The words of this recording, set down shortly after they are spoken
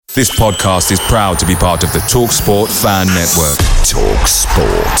This podcast is proud to be part of the TalkSport Fan Network.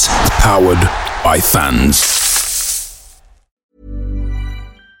 TalkSport. Powered by fans.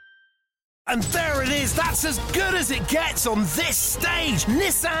 And there it is, that's as good as it gets on this stage.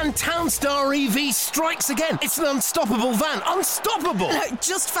 Nissan Townstar EV strikes again. It's an unstoppable van, unstoppable.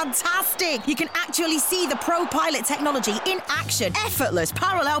 Just fantastic. You can actually see the ProPilot technology in action. Effortless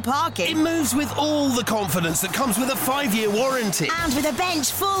parallel parking. It moves with all the confidence that comes with a 5-year warranty. And with a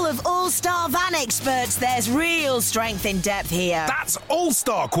bench full of all-star van experts, there's real strength in depth here. That's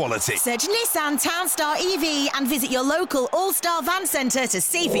all-star quality. Search Nissan Townstar EV and visit your local all-star van centre to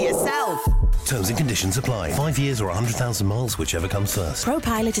see for yourself. Terms and conditions apply. 5 years or 100,000 miles, whichever comes first.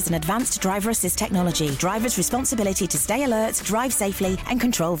 ProPilot is an advanced driver assist technology. Driver's responsibility to stay alert, drive safely and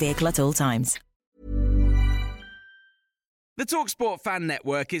control vehicle at all times. The TalkSport Fan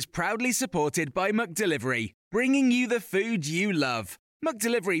Network is proudly supported by McDelivery, bringing you the food you love.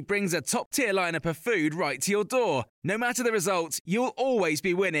 McDelivery brings a top-tier lineup of food right to your door. No matter the result, you'll always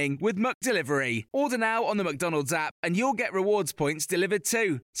be winning with McDelivery. Order now on the McDonald's app and you'll get rewards points delivered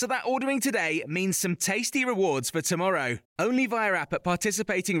too. So that ordering today means some tasty rewards for tomorrow. Only via app at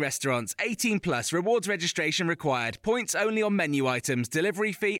participating restaurants. 18 plus. Rewards registration required. Points only on menu items.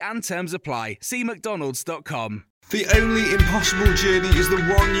 Delivery fee and terms apply. See mcdonalds.com. The only impossible journey is the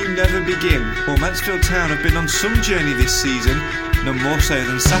one you never begin. Well, Mansfield Town have been on some journey this season, none more so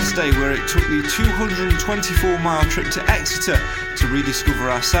than Saturday, where it took the 224-mile trip to Exeter to rediscover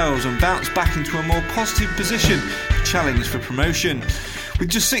ourselves and bounce back into a more positive position to challenge for promotion. With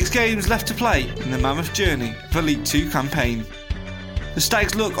just 6 games left to play in the mammoth journey for League 2 campaign. The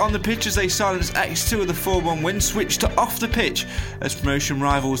Stags look on the pitch as they silence Exeter with a 4-1 win, switched to off the pitch as promotion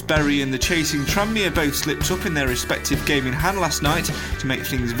rivals Bury and the chasing Tranmere both slipped up in their respective game in hand last night to make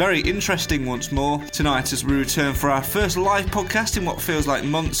things very interesting once more. Tonight, as we return for our first live podcast in what feels like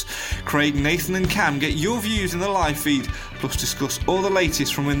months, Craig, Nathan and Cam get your views in the live feed, plus discuss all the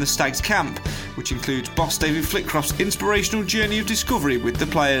latest from within the Stags camp, which includes boss David Flitcroft's inspirational journey of discovery with the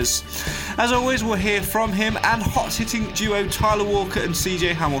players. As always, we'll hear from him and hot-hitting duo Tyler Walker and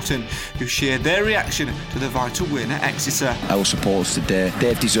CJ Hamilton, who shared their reaction to the vital win at Exeter. Our supporters today,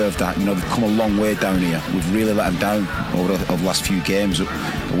 they've deserved that. You know, they've come a long way down here. We've really let them down over the last few games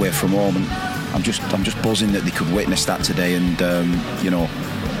away from home, and I'm just buzzing that they could witness that today. And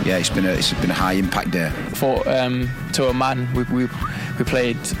yeah, it's been a high impact day. I thought to a man we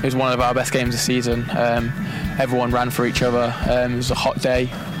played. It was one of our best games this season. Everyone ran for each other. It was a hot day,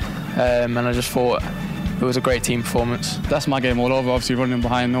 and I just thought it was a great team performance. That's my game all over, obviously running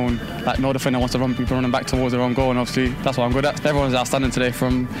behind, no defender wants to run people running back towards their own goal, and obviously that's what I'm good at. Everyone's outstanding today,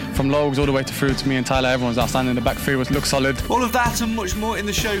 from Logs all the way through to me and Tyler. Everyone's outstanding. The back three looks solid. All of that and much more in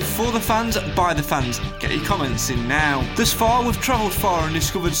the show for the fans, by the fans. Get your comments in now. Thus far, we've travelled far and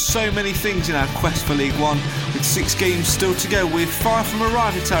discovered so many things in our quest for League One. With 6 games still to go, we're far from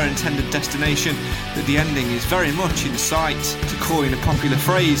arriving at our intended destination, but the ending is very much in sight. To coin a popular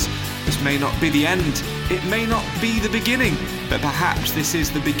phrase, this may not be the end, it may not be the beginning, but perhaps this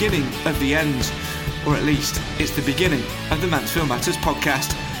is the beginning of the end. Or at least, it's the beginning of the Mansfield Matters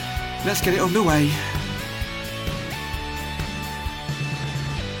podcast. Let's get it underway.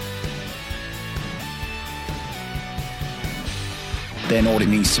 They know what it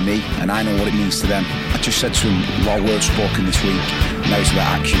means to me, and I know what it means to them. I just said to them, a lot of words spoken this week. Now it's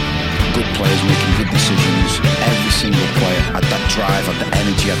about action. Good players making good decisions. Every single player had that drive, had the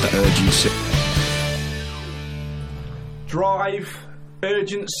energy, had the urgency. Drive,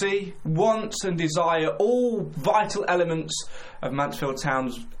 urgency, wants and desire, all vital elements of Mansfield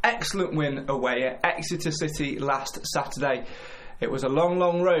Town's excellent win away at Exeter City last Saturday. It was a long,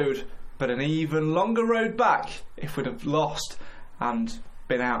 long road, but an even longer road back if we'd have lost and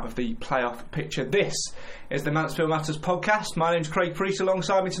been out of the playoff picture. This is the Mansfield Matters podcast. My name's Craig Priest.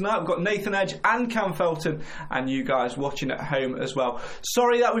 Alongside me tonight we've got Nathan Edge and Cam Felton, and you guys watching at home as well.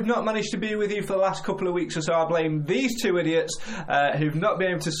 Sorry that we've not managed to be with you for the last couple of weeks or so. I blame these two idiots who've not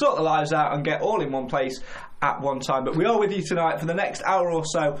been able to sort their lives out and get all in one place at one time, but we are with you tonight for the next hour or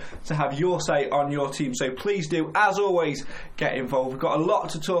so to have your say on your team, so please do, as always, get involved. We've got a lot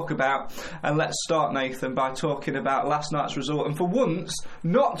to talk about, and let's start, Nathan, by talking about last night's result, and for once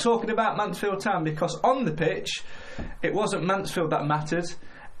not talking about Mansfield Town, because on the pitch it wasn't Mansfield that mattered,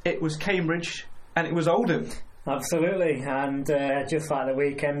 it was Cambridge and it was Oldham. Absolutely, and just like the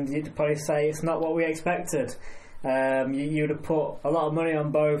weekend, you'd probably say it's not what we expected. You'd have put a lot of money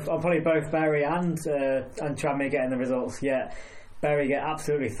on probably both Bury and Tranmere getting the results. Yet Bury get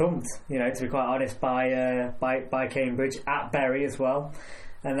absolutely thumped, to be quite honest, by Cambridge at Bury as well.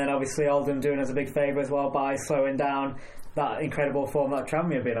 And then obviously Oldham doing us a big favour as well by slowing down that incredible form that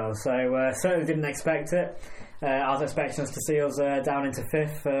Tranmere have been on. So certainly didn't expect it. I was expecting us to see us down into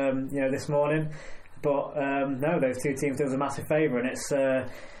 5th, this morning. But no, those two teams did us a massive favour, and it's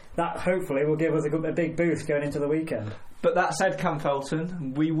that hopefully will give us a big boost going into the weekend. But that said, Cam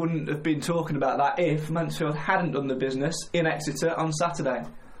Felton, we wouldn't have been talking about that if Mansfield hadn't done the business in Exeter on Saturday.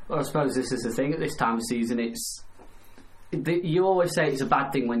 Well, I suppose this is the thing at this time of season. You always say it's a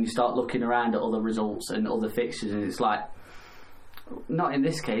bad thing when you start looking around at other results and other fixtures, and it's like, not in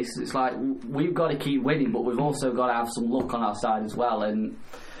this case. It's like we've got to keep winning, but we've also got to have some luck on our side as well. And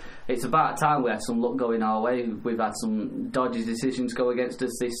it's about time we had some luck going our way. We've had some dodgy decisions go against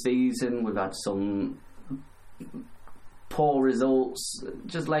us this season. We've had some poor results.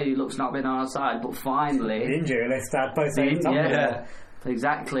 Just Lady Luck's not been on our side, but finally the injury list had both sides. Yeah,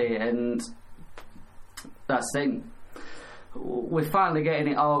 exactly, and that's the thing. We're finally getting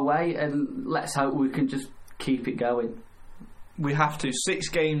it our way, and let's hope we can just keep it going. We have to. 6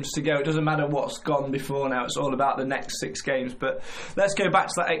 games to go. It doesn't matter what's gone before now. It's all about the next 6 games. But let's go back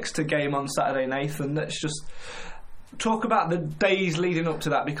to that Exeter game on Saturday, Nathan. Let's just talk about the days leading up to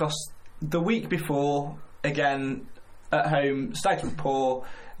that, because the week before, again, at home, Stags were poor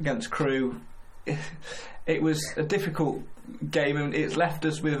against Crewe. It was a difficult game, and it's left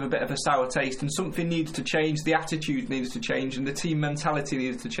us with a bit of a sour taste, and something needs to change. The attitude needs to change, and the team mentality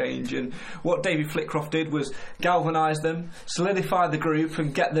needs to change. And what David Flitcroft did was galvanise them, solidify the group,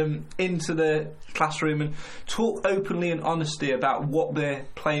 and get them into the classroom and talk openly and honestly about what they're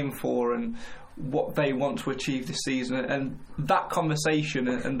playing for and what they want to achieve this season. And that conversation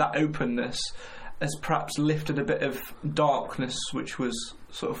and that openness has perhaps lifted a bit of darkness which was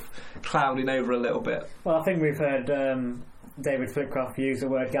sort of clouding over a little bit. Well, I think we've heard David Flitcroft use the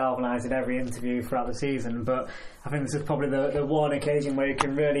word galvanise in every interview throughout the season, but I think this is probably the one occasion where you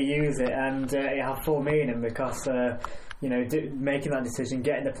can really use it and it have full meaning, because making that decision,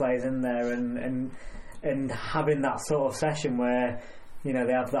 getting the players in there and having that sort of session where they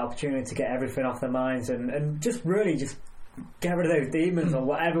have the opportunity to get everything off their minds and just really just get rid of those demons or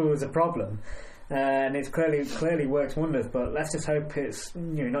whatever was a problem. And it's clearly works wonders, but let's just hope it's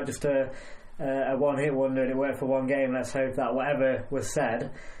not just a one-hit wonder and it worked for one game. Let's hope that whatever was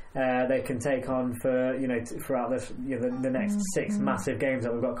said, they can take on for throughout the next 6 massive games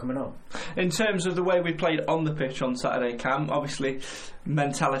that we've got coming up. In terms of the way we played on the pitch on Saturday, Cam, obviously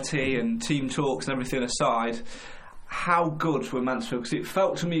mentality and team talks and everything aside, how good were Mansfield? Because it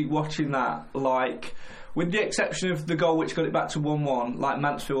felt to me watching that like, with the exception of the goal which got it back to 1-1, like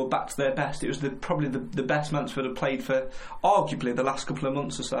Mansfield back to their best. It was probably the best Mansfield have played for arguably the last couple of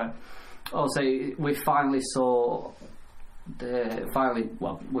months or so. I'll say we finally saw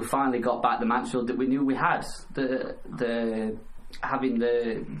we finally got back the Mansfield that we knew we had. The having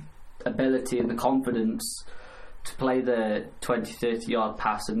the ability and the confidence to play the 20-30 yard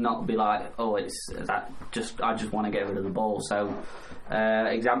pass and not be like, I just want to get rid of the ball. So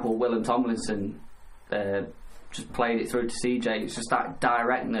example, Willem Tomlinson just played it through to CJ. It's just that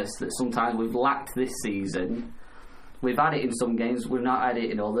directness that sometimes we've lacked this season. We've had it in some games, we've not had it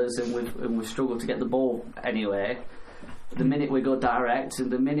in others, and we've struggled to get the ball anywhere. The minute we go direct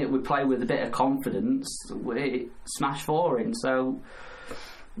and the minute we play with a bit of confidence, we smash forward. So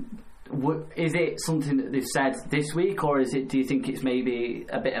is it something that they've said this week, or do you think it's maybe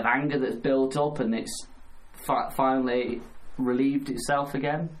a bit of anger that's built up and it's finally relieved itself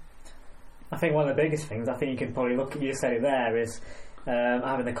again? I think one of the biggest things, I think you can probably look at, you said it there, is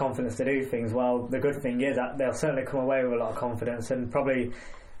having the confidence to do things. Well, the good thing is that they'll certainly come away with a lot of confidence, and probably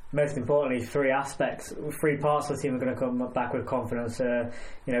most importantly, 3 parts of the team are going to come back with confidence.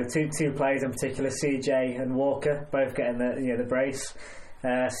 Two players in particular, CJ and Walker, both getting the brace.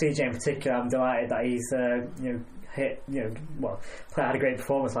 CJ in particular, I'm delighted that he's had a great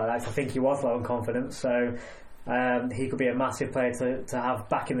performance like that. I think he was low on confidence, so he could be a massive player to have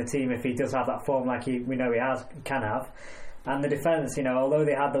back in the team if he does have that form like we know he can have. And the defence, although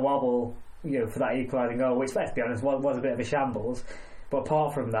they had the wobble, for that equalising goal, which, let's be honest, was a bit of a shambles. But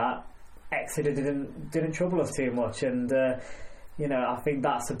apart from that, Exeter didn't trouble us too much, and I think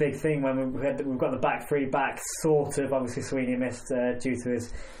that's a big thing when we've got the back 3 back sort of. Obviously, Sweeney missed due to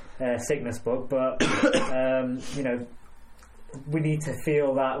his sickness bug, but we need to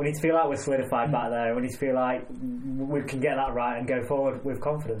feel that we're solidified back there. We need to feel like we can get that right and go forward with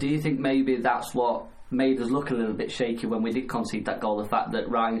confidence. Do you think maybe that's what made us look a little bit shaky when we did concede that goal? The fact that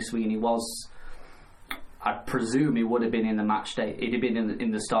Ryan Sweeney was, I presume he would have been in the match day. He'd have been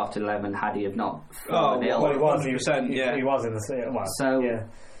in the start 11 had he have not fallen ill. Well, he was. 100%, yeah. He was in the. Well, so yeah.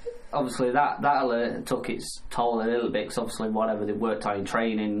 Obviously that took its toll a little bit, because obviously whatever they worked on in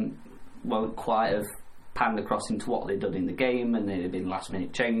training won't quite have panned across into what they'd done in the game, and there had been last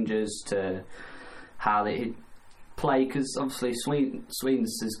minute changes to how they play, because obviously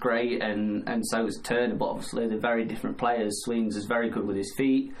Sweens is great and so is Turner, but obviously they're very different players. Sweens is very good with his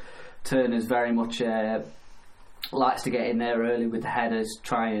feet. Turner's very much likes to get in there early with the headers,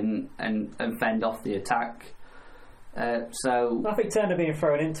 try and fend off the attack. So I think Turner being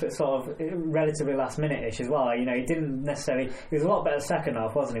thrown into it sort of relatively last minute-ish as well. You know, he didn't necessarily. He was a lot better second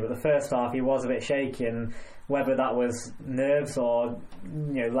half, wasn't he? But the first half he was a bit shaky, and whether that was nerves or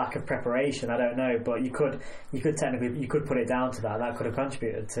lack of preparation, I don't know. But you could technically put it down to that. That could have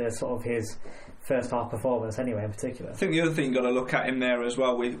contributed to sort of his first half performance anyway, in particular. I think the other thing you've got to look at in there as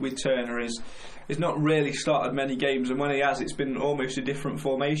well with Turner is he's not really started many games, and when he has, it's been almost a different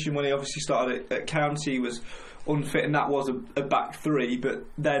formation. When he obviously started at County, he was unfit, and that was a back three, but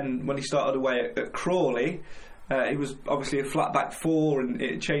then when he started away at Crawley, it was obviously a flat back four, and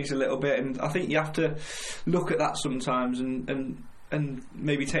it changed a little bit, and I think you have to look at that sometimes and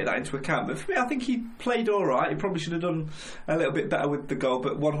maybe take that into account. But for me, I think he played alright. He probably should have done a little bit better with the goal,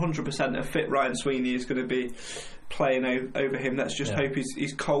 but 100% a fit Ryan Sweeney is going to be playing over him. Let's just hope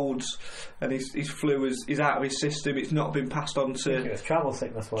his colds and his flu is out of his system. It's not been passed on to... It was travel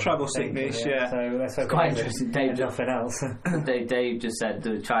sickness. Travel sickness, yeah. So that's quite interesting. Dave nothing else. Dave just said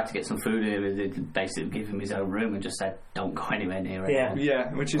they tried to get some food in him. They basically gave him his own room and just said, "Don't go anywhere near it."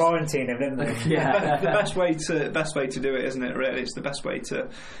 Yeah, which is quarantine him, didn't they? Yeah, the best way to do it, isn't it? Really, it's the best way to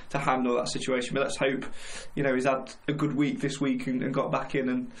handle that situation. But let's hope, he's had a good week this week and got back in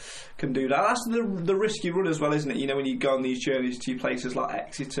and can do that. That's the risk you run as well, isn't it? When you go on these journeys to places like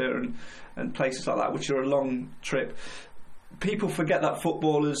Exeter and places like that, which are a long trip, people forget that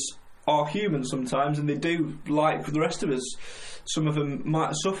footballers are human sometimes, and they do, like the rest of us. Some of them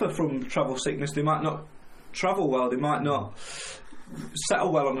might suffer from travel sickness. They might not travel well. They might not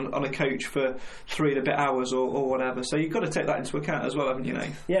settle well on a coach for 3 and a bit hours or whatever. So you've got to take that into account as well, haven't you,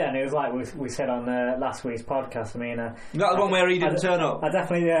 Nate? Yeah, and it was like we said on last week's podcast. I mean, that was one where he didn't turn up. I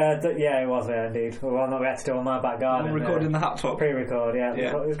definitely, it was indeed. Well, we had to do it on my back garden. Recording the laptop. Pre-record, yeah.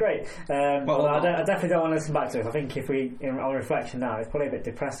 It was great. I definitely don't want to listen back to it. I think if on reflection now, it's probably a bit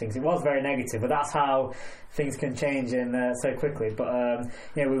depressing because it was very negative, but that's how things can change so quickly. But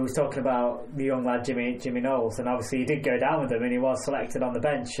we were talking about the young lad Jimmy Knowles, and obviously he did go down with them, and he was selected on the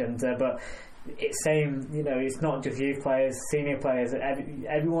bench. And but it's same, it's not just youth players, senior players.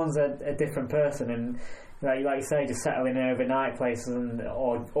 Everyone's a different person, and like you say, just settling in overnight places,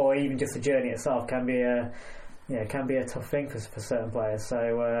 or even just the journey itself can be a tough thing for certain players.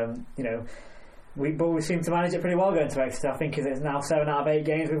 So we seem to manage it pretty well going to Exeter. I think it's now 7 out of 8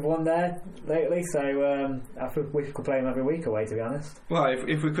 games we've won there lately, so I think we could play them every week away, to be honest. Well,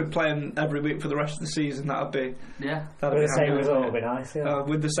 if we could play them every week for the rest of the season, that'd be with the same result would be nice.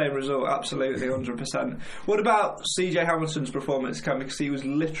 With the same result, absolutely, 100%. What about CJ Hamilton's performance, Cam? Because he was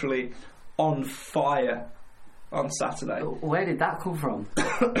literally on fire on Saturday. Where did that come from?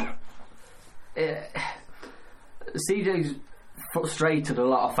 CJ's frustrated a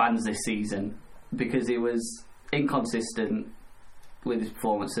lot of fans this season because he was inconsistent with his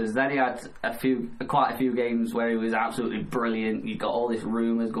performances. Then he had quite a few games where he was absolutely brilliant. You got all these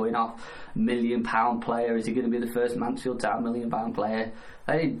rumours going off. £1 million player. Is he going to be the first Mansfield Town £1 million player?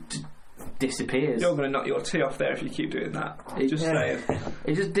 Then he disappears. You're going to knock your tea off there if you keep doing that. Just saying.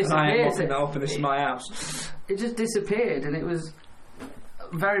 It just disappears. I am mopping that up, and this is my house. It just disappeared, and it was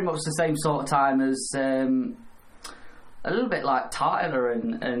very much the same sort of time as a little bit like Tyler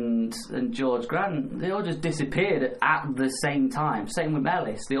and George Grant. They all just disappeared at the same time. Same with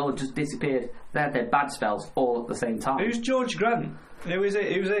Ellis. They all just disappeared. They had their bad spells all at the same time. Who's George Grant? Who is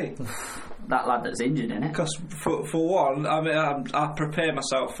he? That lad that's injured, innit? Because for one, I mean, I prepare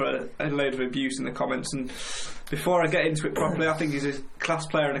myself for a load of abuse in the comments, and before I get into it properly, I think he's a class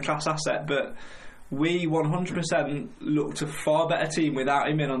player and a class asset, but we 100% looked a far better team without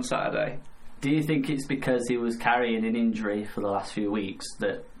him in on Saturday. Do you think it's because he was carrying an injury for the last few weeks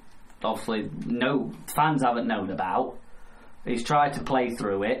that obviously no fans haven't known about? He's tried to play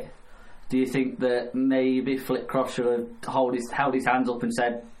through it. Do you think that maybe Flitcroft should have held his hands up and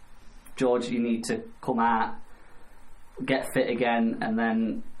said, George, you need to come out, get fit again, and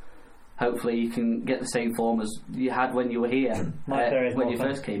then hopefully you can get the same form as you had when you were here, when you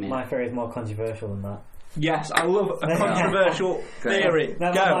first came in? My theory is more controversial than that. Yes, I love a controversial theory.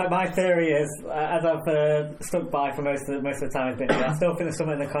 My theory is, as I've stuck by for most of the time I've been here, I still think there's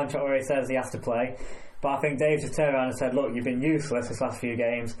something in the contract where he says he has to play. But I think Dave just turned around and said, look, you've been useless this last few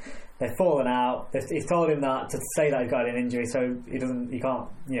games. They've fallen out. He's told him that to say that he's got an injury, so he can't,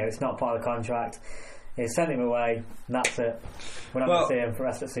 it's not part of the contract. He sent him away, and that's it. We're not going to see him for the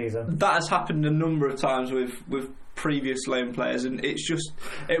rest of the season. That has happened a number of times with previous loan players, and it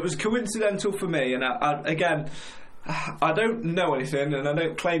was coincidental for me. And I don't know anything, and I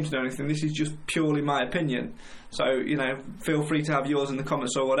don't claim to know anything. This is just purely my opinion. So, feel free to have yours in the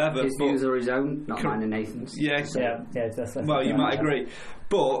comments or whatever. His views are his own, not mine and Nathan's. Yeah, that's well, you might agree.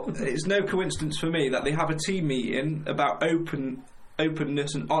 But it's no coincidence for me that they have a team meeting about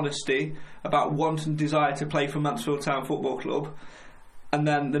openness and honesty, about want and desire to play for Mansfield Town Football Club, and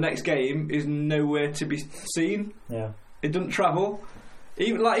then the next game is nowhere to be seen. Yeah. It doesn't travel.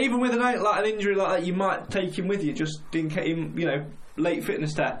 Even with an injury like that, you might take him with you just in case, late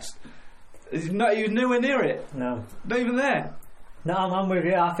fitness test. He was nowhere near it. No, not even there. No, I'm with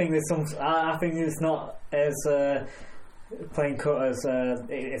you. I think I think it's not as plain cut as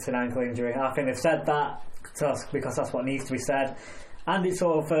it's an ankle injury. I think they've said that to us because that's what needs to be said, and it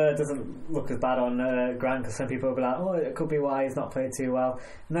sort of doesn't look as bad on Grant, because some people will be like, "Oh, it could be why he's not played too well."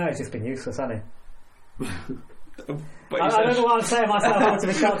 No, he's just been useless, hasn't he? I don't know what I'm saying myself. I want to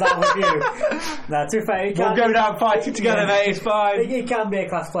be shot down with you. No, to be fair, we'll go down fighting together, mate. It's fine. He can be a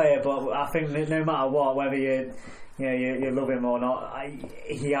class player, but I think no matter what, whether you love him or not,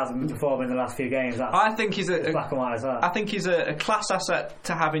 he hasn't performed in the last few games. I think he's black and white as that. I think he's a class asset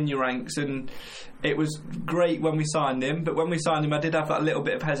to have in your ranks, and it was great when we signed him. But when we signed him, I did have that little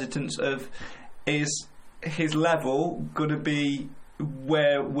bit of hesitance of, is his level going to be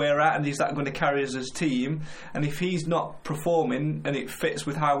where we're at, and is that going to carry us as a team? And if he's not performing and it fits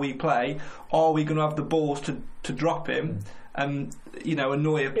with how we play, are we going to have the balls to drop him and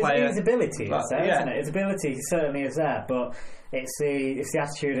annoy a player? His ability is there, isn't it? His ability certainly is there, but it's the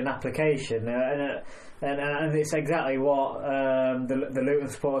attitude and application, and it's exactly what the Luton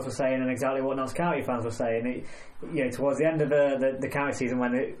supporters were saying, and exactly what Notts County fans were saying. Towards the end of the county season,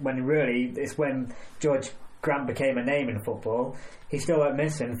 when really it's when George Grant became a name in football, he still went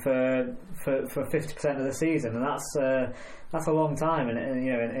missing for 50% of the season, and that's a long time in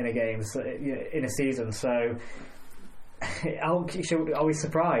a game, in a season. So are we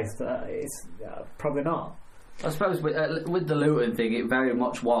surprised? It's probably not. I suppose with the Luton thing, it very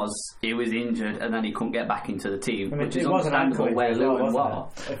much was he was injured and then he couldn't get back into the team, which is understandable where Luton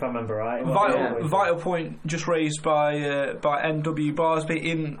was. If I remember right. Vital point just raised by NW Barsby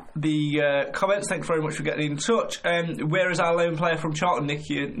in the comments. Thanks very much for getting in touch. Where is our lone player from Charlton,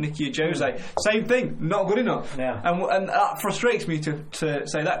 Nicky Jose? Same thing, not good enough. Yeah. And that frustrates me to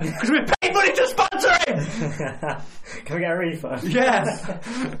say that, because we're paying money to sponsor him. Can we get a refund? Yes.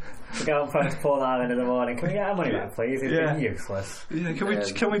 We go on phone to Paul Island in the morning. Can we get our money back, please? He's been useless. Yeah,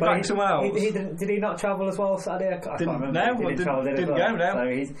 can we back someone else? Did he not travel as well Saturday? I can't remember. No, didn't go.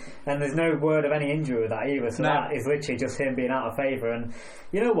 No. So and there's no word of any injury with that either. So that is literally just him being out of favour. And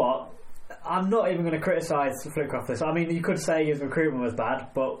you know what? I'm not even going to criticise Flitcroft for this. I mean, you could say his recruitment was bad,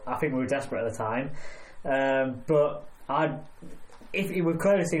 but I think we were desperate at the time. But we've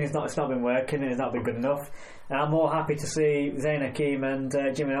clearly seen it's not been working and it's not been good enough. And I'm more happy to see Zayn Hakeem and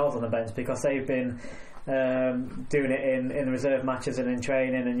Jimmy Knowles on the bench, because they've been doing it in the reserve matches and in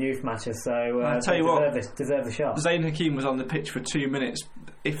training and youth matches. So I'll tell you what, deserve the shot. Zayn Hakeem was on the pitch for 2 minutes,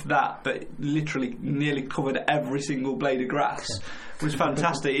 if that, but literally nearly covered every single blade of grass. It was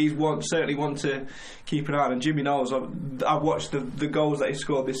fantastic. He's certainly one to keep an eye on. And Jimmy Knowles, I've watched the goals that he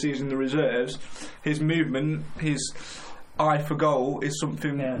scored this season in the reserves. His movement, his eye for goal is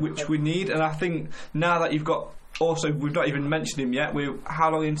something which we need. And I think now that you've got, also we've not even mentioned him yet, we're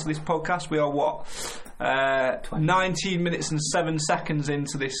how long into this podcast? We are 19 minutes and 7 seconds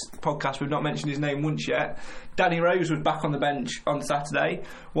into this podcast. We've not mentioned his name once yet. Danny Rose was back on the bench on Saturday.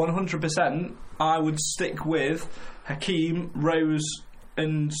 100% I would stick with Hakeem, Rose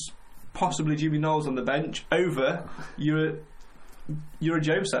and possibly Jimmy Knowles on the bench over your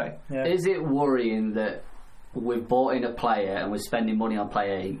Jose. Is it worrying that we've bought in a player and we're spending money on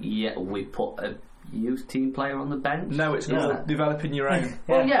player, yet we put a youth team player on the bench? No, it's not developing your own.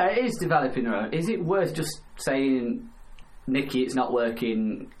 Well, yeah, it is developing your own. Is it worth just saying, Nicky, it's not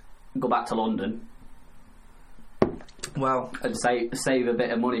working, go back to London? Well, and save a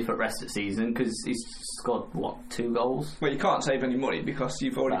bit of money for the rest of the season, because he's scored 2 goals. Well, you can't save any money because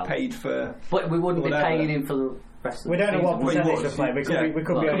you've already paid for. But we wouldn't be paying him for the rest of the season. We don't know what percentage we're playing. We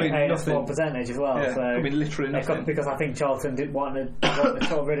could be only paying a small percentage as well. Yeah, so I mean, literally nothing. Because I think Charlton did want to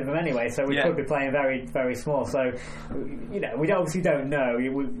get rid of him anyway, so we could be playing very, very small. So we obviously don't know.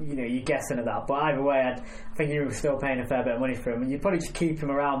 You're guessing at that. But either way, I think you were still paying a fair bit of money for him, and you'd probably just keep him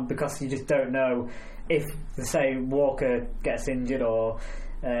around because you just don't know if, say, Walker gets injured or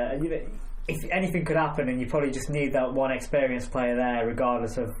if anything could happen, and you probably just need that one experienced player there,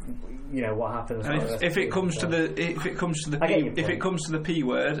 regardless of what happens. And if it comes to the P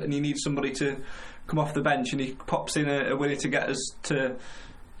word, and you need somebody to come off the bench, and he pops in a winner to get us to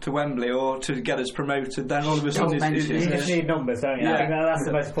Wembley or to get us promoted, then all of a sudden you just need numbers, don't you? Yeah. I think that's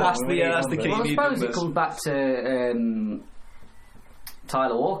the most important. That's the key. Well, I suppose it comes back to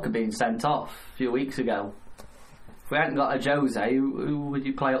Tyler Walker being sent off a few weeks ago. If we hadn't got a Jose, who would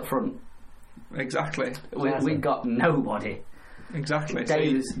you play up front? Exactly. We got nobody. Exactly.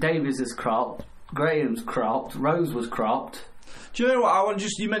 Davies is cropped. Graham's cropped. Rose was cropped. Do you know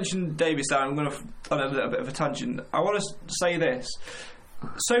what? You mentioned Davies there. I'm going to on a little bit of a tangent. I want to say this.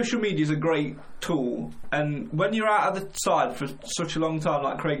 Social media is a great tool, and when you're out of the side for such a long time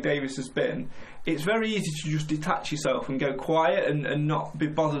like Craig Davies has been, it's very easy to just detach yourself and go quiet and not be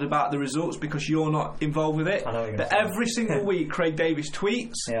bothered about the results because you're not involved with it. But every single week Craig Davies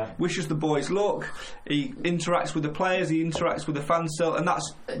tweets, wishes the boys luck, he interacts with the players, he interacts with the fans still, and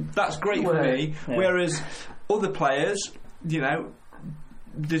that's great for me. Whereas other players,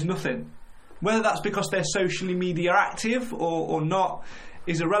 there's nothing. Whether that's because they're socially media active or not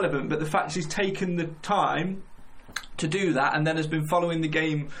is irrelevant, but the fact he's taken the time to do that and then has been following the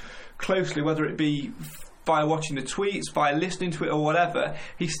game closely, whether it be via watching the tweets, via listening to it or whatever,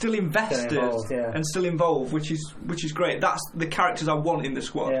 he's still invested and still involved, which is great. That's the characters I want in the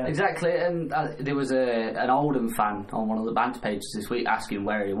squad. Exactly, and there was an Oldham fan on one of the banter pages this week asking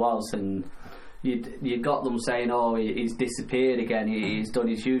where he was, and you got them saying, "Oh, he's disappeared again. He's done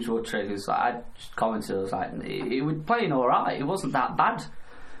his usual triggers." I just commented, I was like, "He was playing all right. It wasn't that bad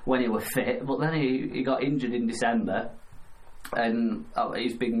when he was fit, but then he got injured in December, and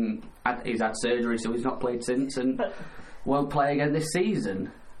he's had surgery, so he's not played since, and won't play again this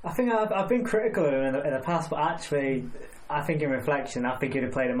season." I think I've been critical of him in the past, but actually, I think in reflection, I think he'd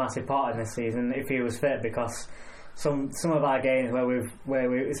have played a massive part in this season if he was fit, because some of our games where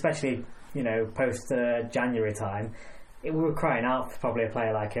we especially post January time, we were crying out for probably a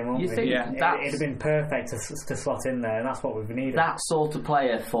player like him, weren't we? It'd have been perfect to slot in there, and that's what we've needed. That sort of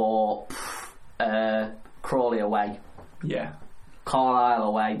player for Crawley away, Carlisle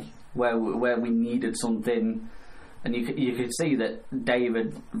away, where we needed something, and you could see that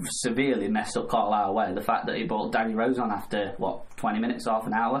David severely messed up Carlisle away. The fact that he brought Danny Rose on after 20 minutes, half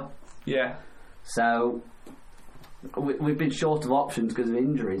an hour. Yeah. So we've been short of options because of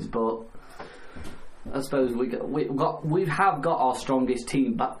injuries, but I suppose we have got our strongest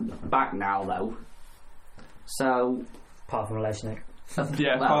team back now, though. So apart from Leshnik.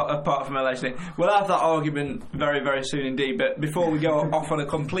 Apart from Leshnik, we'll have that argument very, very soon indeed. But before we go off on a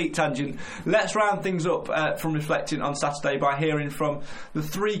complete tangent, let's round things up from reflecting on Saturday by hearing from the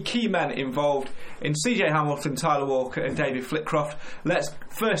three key men involved in CJ Hamilton, Tyler Walker and David Flitcroft. Let's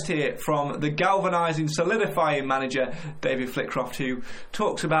first hear from the galvanising, solidifying manager David Flitcroft, who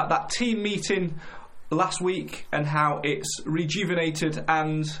talks about that team meeting last week and how it's rejuvenated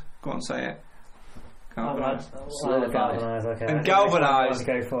and say it. Galvanised. And galvanised.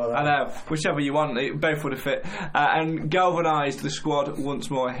 I know, whichever you want, both would have fit. And galvanised the squad once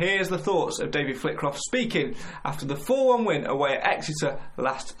more. Here's the thoughts of David Flitcroft speaking after the 4-1 win away at Exeter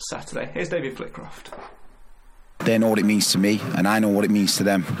last Saturday. Here's David Flitcroft. They know what it means to me, and I know what it means to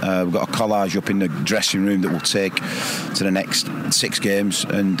them. We've got a collage up in the dressing room that we'll take to the next 6 games,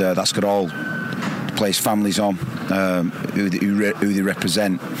 and that's got all players' families on, who they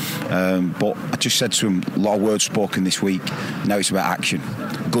represent. But I just said to him, a lot of words spoken this week. Now it's about action.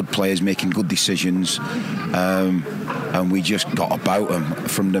 Good players making good decisions, and we just got about them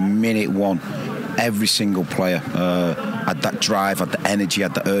from the minute one. Every single player had that drive, had the energy,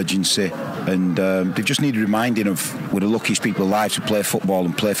 had the urgency, and they just need reminding of we're the luckiest people alive to play football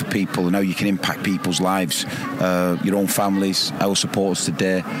and play for people, and how you can impact people's lives, your own families, our supporters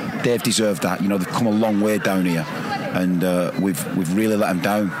today. They've deserved that. They've come a long way down here, and we've really let them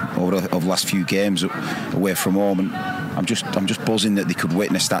down over the last few games away from home, and I'm just buzzing that they could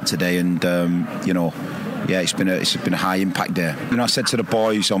witness that today, and it's been a high impact day. I said to the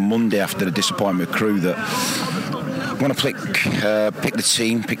boys on Monday after the disappointment with Crewe that I want to pick the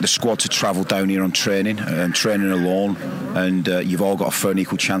team, pick the squad to travel down here on training alone, and you've all got a fair and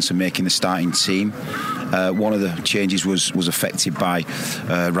equal chance of making the starting team. One of the changes was affected by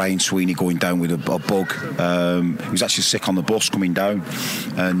Ryan Sweeney going down with a bug. He was actually sick on the bus coming down,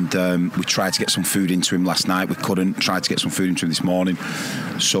 and we tried to get some food into him last night. We couldn't. Tried to get some food into him this morning,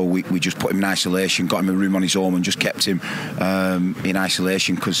 so we just put him in isolation, got him a room on his own, and just kept him in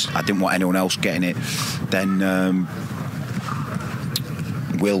isolation because I didn't want anyone else getting it. Then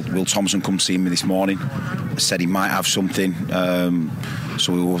Will Thompson come see me this morning. Said he might have something.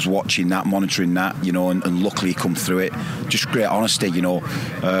 So we was watching that, monitoring that, you know, and luckily come through it. Just great honesty, you know.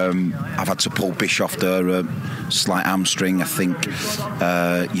 I've had to pull Bish off the slight hamstring. I think,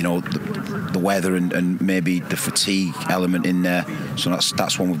 you know, the weather and maybe the fatigue element in there. So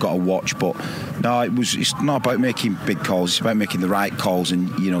that's one we've got to watch. But no, it's not about making big calls. It's about making the right calls, and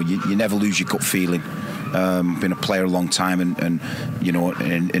you know, you never lose your gut feeling. Been a player a long time, and you know,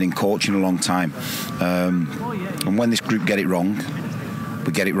 and in coaching a long time. And when this group get it wrong,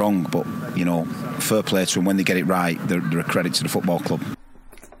 we get it wrong. But you know, fair play to them. When they get it right, they're a credit to the football club.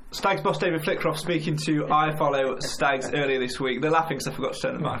 Stags boss David Flitcroft speaking to iFollow Stags earlier this week. They're laughing because I forgot to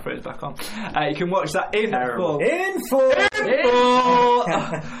turn the microphones back on. You can watch that in full. In full!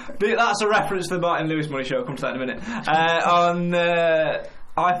 That's a reference to the Martin Lewis Money Show. I'll come to that in a minute. On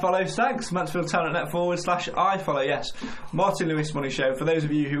iFollow Stags, MansfieldTown.net/iFollow. Yes, Martin Lewis Money Show. For those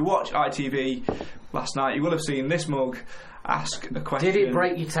of you who watch ITV last night, you will have seen this mug ask a question. Did it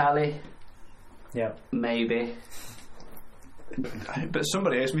break your tally? Yeah. Maybe. But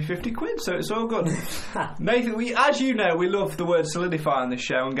somebody owes me 50 quid, so it's all good. Nathan, as you know, we love the word solidify on this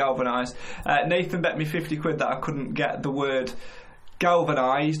show and galvanise. Nathan bet me 50 quid that I couldn't get the word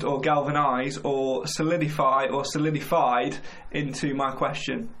galvanised or galvanise or solidify or solidified into my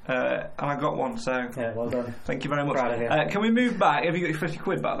question, and I got one, so yeah, well done. Thank you very much. Proud of you. Can we move back? Have you got your 50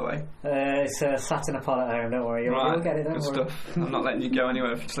 quid, by the way? It's sat in a pot at home, don't worry, you'll get it, don't good worry. stuff. I'm not letting you go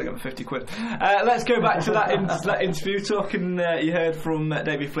anywhere if you still got 50 quid. Let's go back to that interview talking. You heard from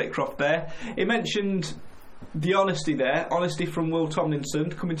David Flitcroft there. He mentioned the honesty from Will Tomlinson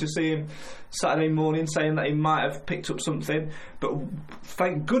coming to see him Saturday morning, saying that he might have picked up something, but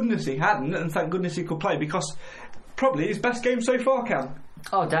thank goodness he hadn't, and thank goodness he could play, because probably his best game so far, Cam.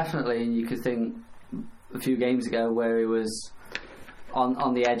 Oh, definitely. And you could think a few games ago where he was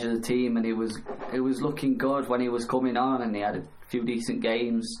on the edge of the team, and it was looking good when he was coming on, and he had a few decent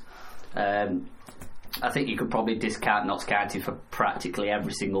games. I think you could probably discount Notts County for practically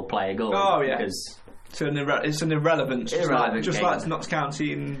every single player goal. Oh yeah, because it's an irrelevance, just like Notts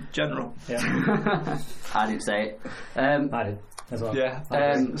County in general. Yeah. I didn't say it. I did as well. Yeah,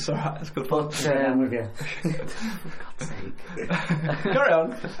 it's alright. It's good fun. I'm with you. For God's sake. Carry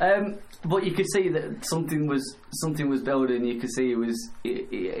on. But you could see that something was building. You could see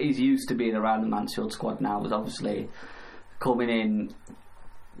he's used to being around the Mansfield squad now. Was obviously coming in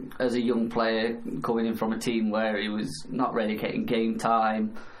as a young player, coming in from a team where he was not really getting game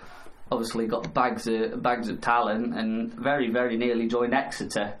time. Obviously got bags of talent, and very, very nearly joined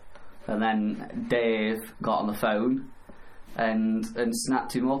Exeter. And then Dave got on the phone and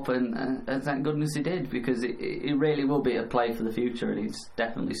snapped him up, and thank goodness he did, because it really will be a play for the future, and he's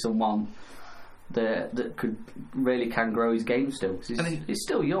definitely someone that can grow his game still. He's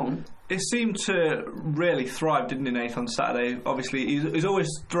still young. It seemed to really thrive, didn't it, Nathan, on Saturday? Obviously, he's always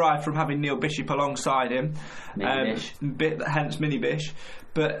thrived from having Neil Bishop alongside him. Hence Mini Bish.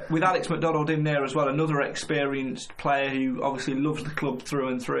 But with Alex McDonald in there as well, another experienced player who obviously loves the club through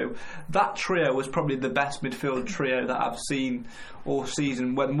and through, that trio was probably the best midfield trio that I've seen all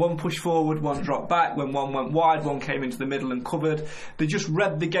season. When one pushed forward, one dropped back. When one went wide, one came into the middle and covered. They just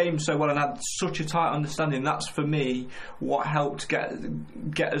read the game so well and had such a tight understanding. That's, for me, what helped get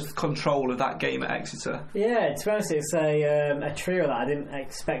us control of that game at Exeter. Yeah, to be honest, it's a trio that I didn't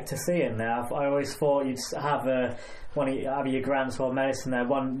expect to see in there. I always thought you'd have one of your Grants or Medicine there,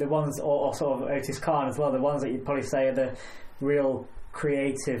 the ones, or sort of Otis Khan as well, the ones that you'd probably say are the real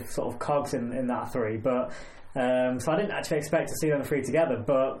creative sort of cogs in that three. But so I didn't actually expect to see them three together,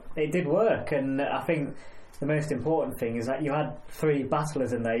 but it did work. And I think the most important thing is that you had three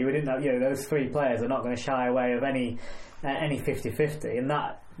battlers in there. You didn't have, those three players are not going to shy away of any 50-50, and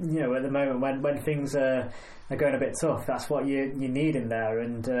that, at the moment when things are going a bit tough, that's what you need in there.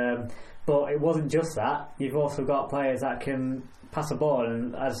 And but it wasn't just that. You've also got players that can pass the ball,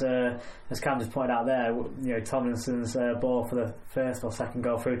 and as Cam just pointed out there, Tomlinson's ball for the first or second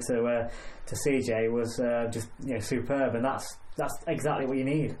goal through to CJ was just superb, and that's exactly what you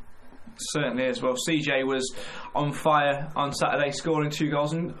need. Certainly is. Well, CJ was on fire on Saturday, scoring 2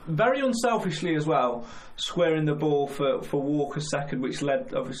 goals, and very unselfishly as well, squaring the ball for Walker's second, which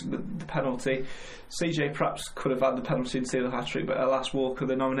led obviously the penalty. CJ perhaps could have had the penalty and seal the hat-trick, but alas, Walker,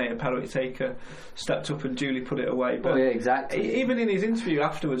 the nominated penalty taker, stepped up and duly put it away. But yeah, exactly. Even in his interview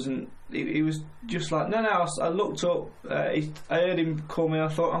afterwards, and he was just like, no, I looked up, I heard him call me, I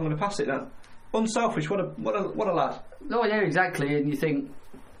thought, I'm going to pass it then. Unselfish, what a lad. No, yeah, exactly. And you think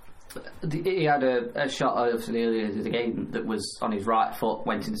he had a shot obviously earlier in the game that was on his right foot,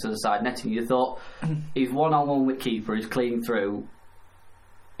 went into the side netting. You thought, he's one-on-one with keeper, he's clean through,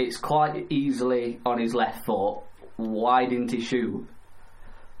 it's quite easily on his left foot. Why didn't he shoot?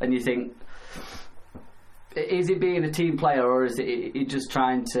 and you think, is he being a team player, or is he just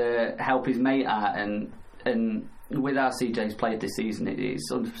trying to help his mate out? And with how CJ's played this season,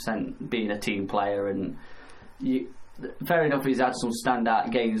 it's 100% being a team player. And fair enough, he's had some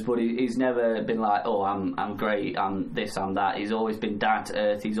standout games, but he's never been like, oh, I'm great, I'm this, I'm that. He's always been down to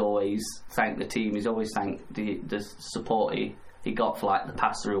earth. He's always thanked the team. He's always thanked the support he got for like the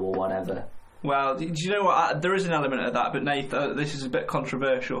pass through or whatever. Well, do you know what? There is an element of that, but Nathan, this is a bit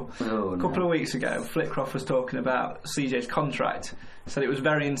controversial. A couple of weeks ago, Flitcroft was talking about CJ's contract, said it was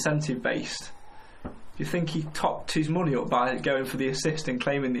very incentive based. Do you think he topped his money up by going for the assist and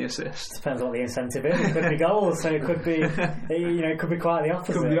claiming the assist? Depends what the incentive is. It could be goals, so it could be, it could be quite the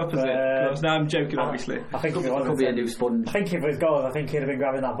opposite. Could be the opposite. Now I'm joking, obviously. I think it could be a new sponge. I think if it was goals, I think he'd have been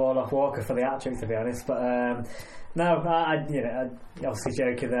grabbing that ball off Walker for the hat-trick, to be honest. But no, I obviously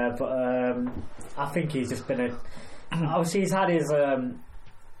joking there, but I think he's just been obviously he's had his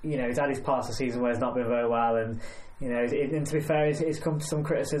he's had his parts of the season where he's not been very well, and and to be fair, he's come to some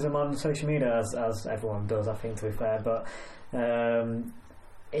criticism on social media, as everyone does, I think, to be fair. But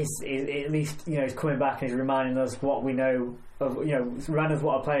it's at least he's coming back and he's reminding us what we know of, reminding us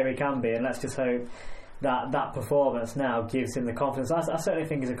what a player he can be, and let's just hope that performance now gives him the confidence. I certainly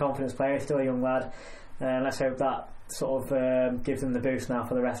think he's a confidence player. He's still a young lad. Let's hope that sort of gives him the boost now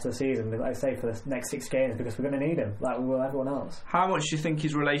for the rest of the season, like I say, for the next 6 games, because we're going to need him like we will everyone else. How much do you think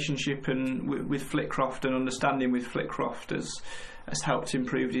his relationship with Flitcroft and understanding with Flitcroft has helped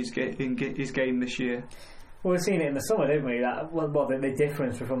improve his game this year? Well, we've seen it in the summer, didn't we? The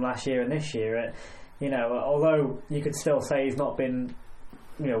difference from last year and this year. Although you could still say he's not been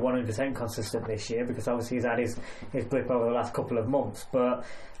 100% consistent this year, because obviously he's had his blip over the last couple of months, but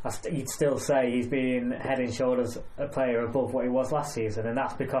you'd still say he's been head and shoulders a player above what he was last season, and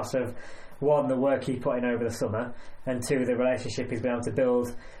that's because of, one, the work he put in over the summer, and two, the relationship he's been able to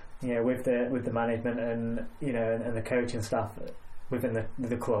build with the management and and the coaching staff within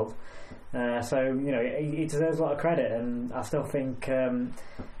the club. So he deserves a lot of credit, and I still think I'm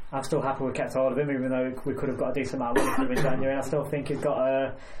still happy we kept hold of him, even though we could have got a decent amount of money from him in January. And I still think he's got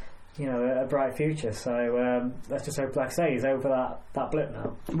a bright future. So let's just hope, like I say, he's over that blip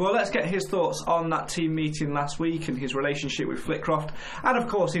now. Well, let's get his thoughts on that team meeting last week and his relationship with Flitcroft, and of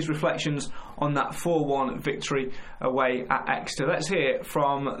course his reflections on that 4-1 victory away at Exeter. Let's hear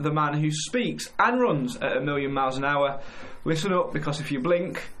from the man who speaks and runs at 1,000,000 miles an hour. Listen up, because if you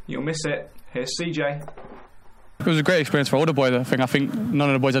blink, you'll miss it. Here's CJ. It was a great experience for all the boys. I think none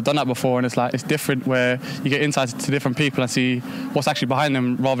of the boys have done that before, and it's different where you get insights to different people and see what's actually behind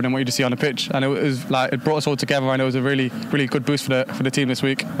them rather than what you just see on the pitch. And it brought us all together, and it was a really, really good boost for the team this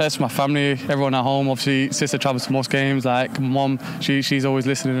week. That's my family, everyone at home. Obviously, sister travels to most games. Like mum, she's always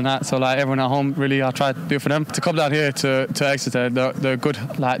listening and that. So everyone at home, really, I try to do it for them. To come down here to Exeter, they're a good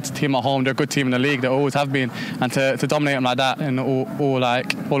team at home. They're a good team in the league. They always have been, and to dominate them like that and all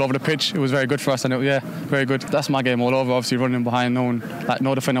over the pitch, it was very good for us. And very good. That's my game all over. Obviously running behind,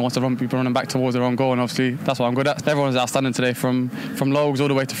 no defender wants to run people running back towards their own goal, and obviously that's what I'm good at. Everyone's outstanding today, from Logs all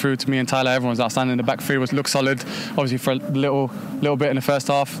the way through to me and Tyler. Everyone's outstanding. The back three looked solid. Obviously for a little bit in the first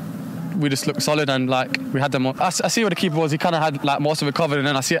half, we just looked solid, and we had them on. I see where the keeper was. He kind of had most of it covered, and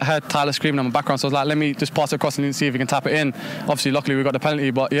then I heard Tyler screaming on my background, so I was like, let me just pass it across and see if he can tap it in. Obviously luckily we got the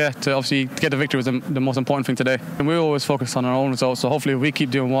penalty, but to get the victory was the most important thing today. And we always focus on our own results, so hopefully if we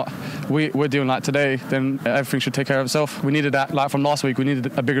keep doing what we're doing like today, then everything should take care of itself. We needed that from last week. We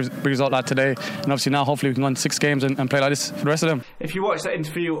needed a big result like today, and obviously now hopefully we can win 6 games and play like this for the rest of them. If you watch that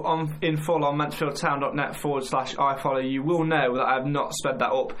interview in full on mansfieldtown.net/ifollow, you will know that I have not sped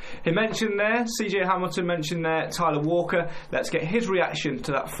that up. He mentioned there, CJ Hamilton mentioned there, Tyler Walker. Let's get his reaction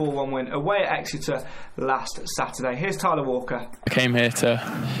to that 4-1 win away at Exeter last Saturday. Here's Tyler Walker. I came here to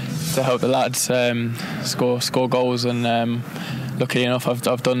help the lads score goals, and luckily enough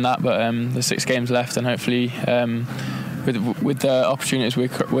I've done that, but there's 6 games left, and hopefully with the opportunities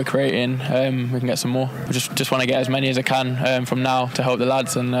we're creating, we can get some more. I just want to get as many as I can from now to help the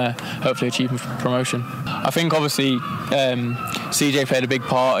lads and hopefully achieve promotion. I think obviously CJ played a big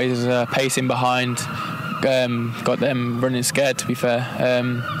part. His pacing behind got them running scared, to be fair,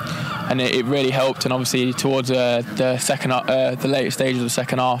 and it really helped. And obviously towards the later stage of the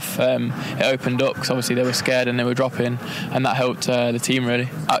second half, it opened up, because obviously they were scared and they were dropping, and that helped the team really.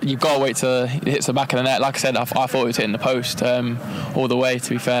 You've got to wait till it hits the back of the net. Like I said, I thought it was hitting the post all the way, to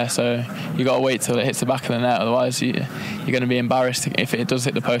be fair, so you got to wait till it hits the back of the net, otherwise you're going to be embarrassed if it does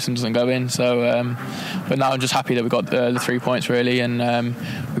hit the post and doesn't go in. So but now I'm just happy that we got the 3 points really, and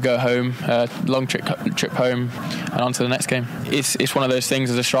we go home, long trip home and on to the next game. It's one of those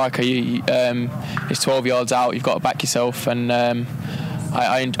things as a striker, it's 12 yards out, you've got to back yourself, and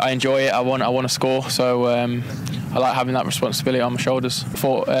I enjoy it. I want to score, so I like having that responsibility on my shoulders.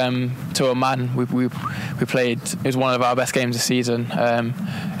 For to a man, we played. It was one of our best games this season.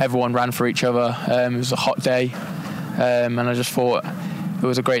 Everyone ran for each other. It was a hot day, and I just thought it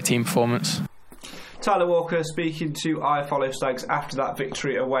was a great team performance. Tyler Walker speaking to iFollow Stags after that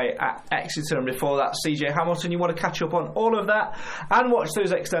victory away at Exeter, and before that CJ Hamilton. You want to catch up on all of that and watch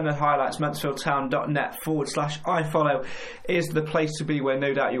those extended highlights, mansfieldtown.net/iFollow is the place to be, where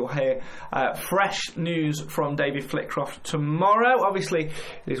no doubt you'll hear fresh news from David Flitcroft tomorrow. Obviously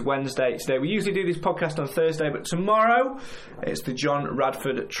it is Wednesday today. We usually do this podcast on Thursday, but tomorrow it's the John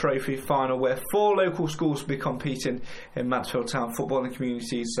Radford Trophy final, where 4 local schools will be competing in Mansfield Town Football and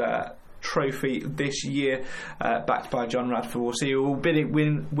Communities Trophy this year, backed by John Radford. We'll see who will be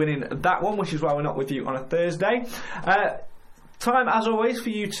winning that one, which is why we're not with you on a Thursday. Time, as always,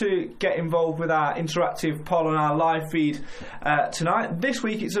 for you to get involved with our interactive poll on our live feed tonight. This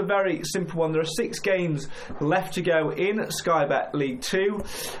week it's a very simple one. There are 6 games left to go in Sky Bet League 2.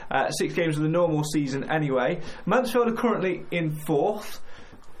 6 games of the normal season anyway. Mansfield are currently in 4th.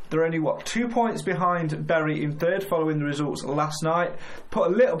 They're only, 2 points behind Bury in 3rd following the results last night. Put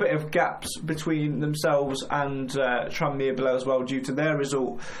a little bit of gaps between themselves and Tranmere below as well, due to their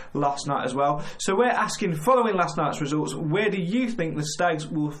result last night as well. So we're asking, following last night's results, where do you think the Stags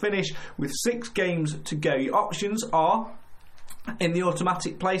will finish with 6 games to go? Your options are in the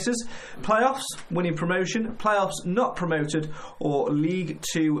automatic places: playoffs, winning promotion, playoffs not promoted, or League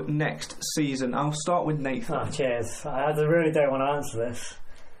 2 next season. I'll start with Nathan. Oh, cheers. I really don't want to answer this.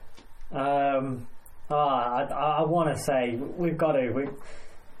 I want to say we've got to do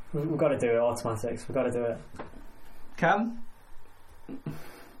it. Automatics, we've got to do it. Cam?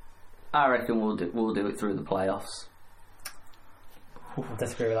 I reckon we'll do it through the playoffs. I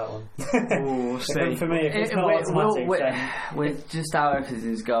disagree with that one. Ooh, see. For me, if it's not automatic, with just how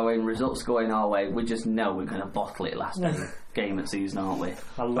everything's going, results going our way, we just know we're going to bottle it last game of season, aren't we?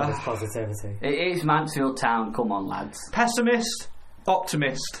 I love this positivity. It is Mansfield Town. Come on, lads. Pessimist,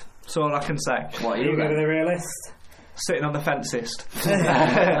 optimist. That's all I can say. What are you going to the realist? Sitting on the fencist.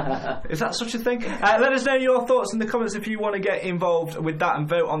 Is that such a thing? Let us know your thoughts in the comments if you want to get involved with that and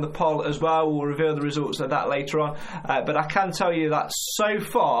vote on the poll as well. We'll reveal the results of that later on. But I can tell you that so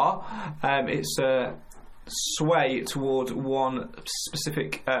far it's a sway towards one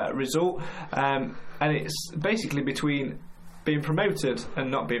specific result, and it's basically between being promoted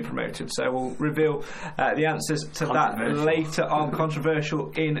and not being promoted. So we'll reveal the answers to that later on.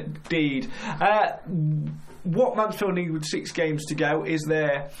 Controversial indeed. What Mansfield need with 6 games to go is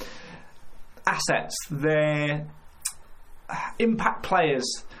their assets, their impact players,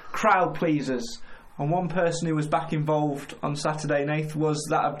 crowd pleasers. And one person who was back involved on Saturday, Nath, was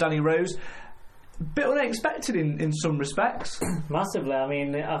that of Danny Rose. A bit unexpected in some respects. Massively. I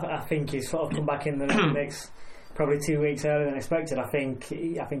mean, I think he's sort of come back in the mix probably 2 weeks earlier than expected. I think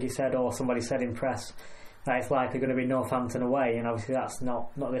he said, or somebody said in press, that it's likely going to be Northampton away, and obviously that's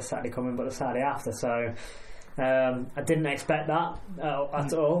not this Saturday coming, but the Saturday after. So I didn't expect that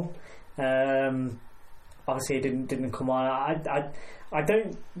at all. Obviously it didn't come on. I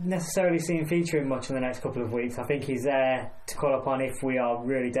don't necessarily see him featuring much in the next couple of weeks. I think he's there to call upon if we are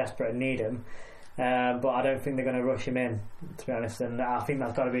really desperate and need him. But I don't think they're going to rush him in, to be honest. And I think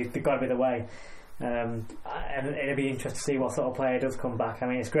that's got to be the way. And it'll be interesting to see what sort of player does come back. I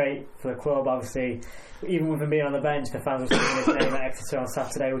mean, it's great for the club, obviously. Even with him being on the bench, the fans were singing his name at Exeter on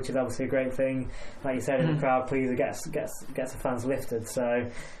Saturday, which is obviously a great thing. Like you said, in the crowd pleaser gets the fans lifted. So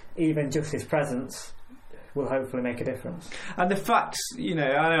even just his presence will hopefully make a difference. And the fact, I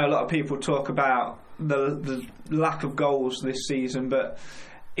know a lot of people talk about the lack of goals this season, but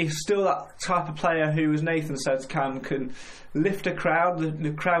he's still that type of player who, as Nathan said, can lift a crowd,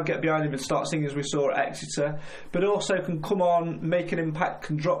 the crowd get behind him and start singing, as we saw at Exeter, but also can come on, make an impact,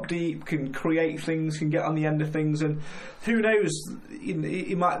 can drop deep, can create things, can get on the end of things, and who knows,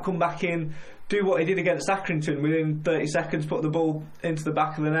 he might come back in, do what he did against Accrington, within 30 seconds put the ball into the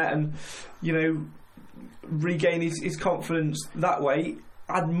back of the net and regain his confidence that way.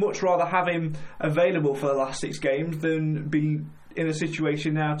 I'd much rather have him available for the last 6 games than be in a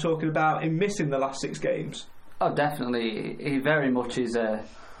situation now talking about him missing the last 6 games. Oh, definitely. He very much is a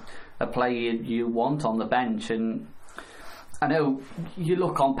player you want on the bench, and I know you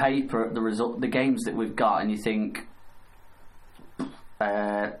look on paper at the games that we've got, and you think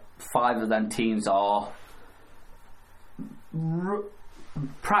 5 of them teams are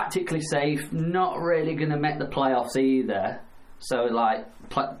practically safe, not really going to make the playoffs either. So, like,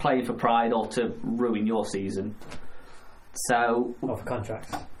 playing for pride or to ruin your season. So, or for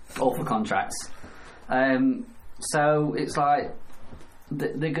contracts. So it's like,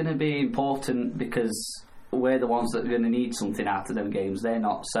 they're going to be important because we're the ones that are going to need something out of them games. They're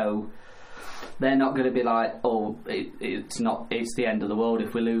not, so they're not going to be like, oh, it's the end of the world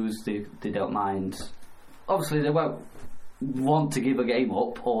if we lose. They don't mind. Obviously, they won't want to give a game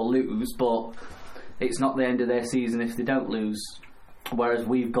up or lose, but it's not the end of their season if they don't lose. Whereas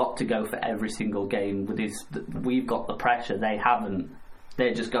we've got to go for every single game. We've got the pressure. They haven't.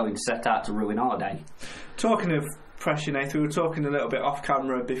 They're just going to set out to ruin our day. Talking of pressure, Nathan, we were talking a little bit off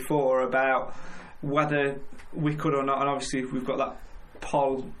camera before about whether we could or not, and obviously we've got that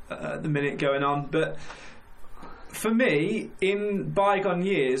poll at the minute going on, but for me, in bygone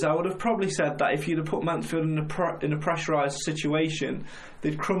years, I would have probably said that if you'd have put Mansfield in a pressurised situation,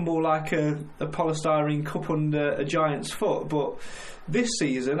 they'd crumble like a polystyrene cup under a giant's foot. But this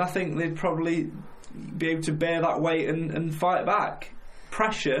season, I think they'd probably be able to bear that weight and fight back.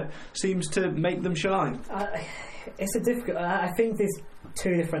 Pressure seems to make them shine. It's a difficult. I think there's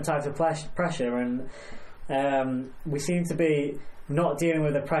two different types of pressure, and we seem to be not dealing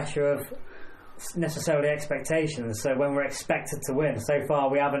with the pressure of necessarily expectations. So when we're expected to win, so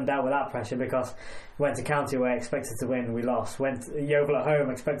far we haven't dealt with that pressure because we went to County away expected to win, we lost. Went to Yeovil at home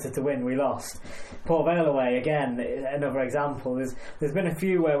expected to win, we lost. Port Vale away, again, another example. There's been a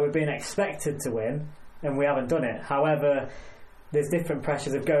few where we've been expected to win and we haven't done it. However, there's different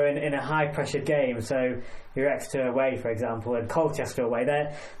pressures of going in a high pressured game. So your Exeter away, for example, and Colchester away,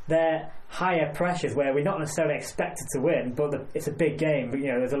 they're higher pressures where we're not necessarily expected to win, but it's a big game, but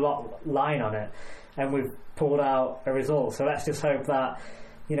there's a lot lying on it, and we've pulled out a result. So let's just hope that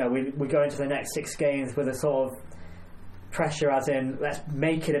we go into the next 6 games with a sort of pressure, as in let's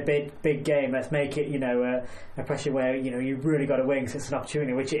make it a big game, let's make it a pressure where you really got to win because it's an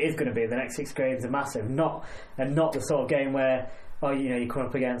opportunity, which it is going to be. The next 6 games are massive, not the sort of game where you come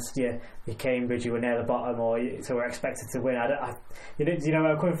up against your Cambridge, you were near the bottom, so we're expected to win. You know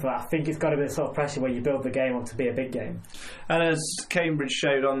where I'm coming from? I think it's got to be the sort of pressure where you build the game up to be a big game. And as Cambridge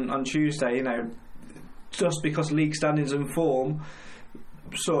showed on Tuesday, just because league standings and form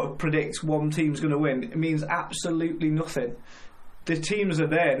sort of predicts one team's going to win, it means absolutely nothing. The teams are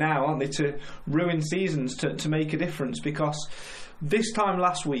there now, aren't they, to ruin seasons, to make a difference, because this time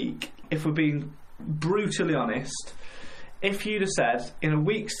last week, if we're being brutally honest, if you'd have said in a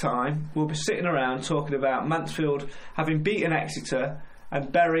week's time we'll be sitting around talking about Mansfield having beaten Exeter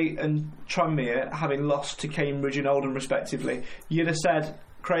and Bury and Tranmere having lost to Cambridge and Oldham respectively, you'd have said,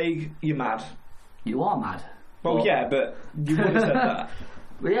 Craig, you're mad. You are mad. Well, yeah, but you would have said that.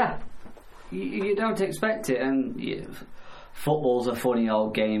 Well, yeah, you don't expect it, and football's a funny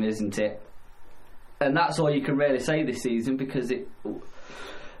old game, isn't it? And that's all you can really say this season, because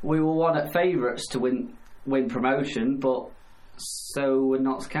we were one at favourites to win promotion, but so were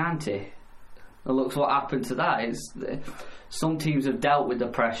Notts County. And look what happened to that. Some teams have dealt with the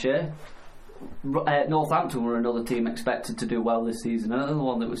pressure. Northampton were another team expected to do well this season, another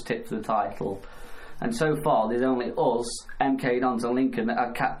one that was tipped for the title. And so far, there's only us, MK Dons and Lincoln, that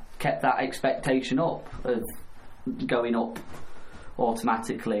have kept that expectation up of going up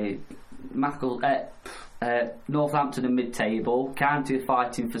automatically. Northampton are mid-table, County are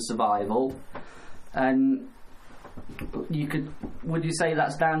fighting for survival, and would you say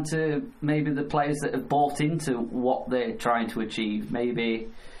that's down to maybe the players that have bought into what they're trying to achieve? Maybe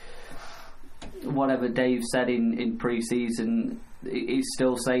whatever Dave said in pre-season, he's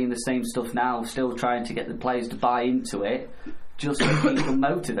still saying the same stuff now, still trying to get the players to buy into it, just to keep them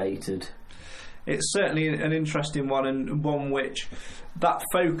motivated. It's certainly an interesting one, and one which that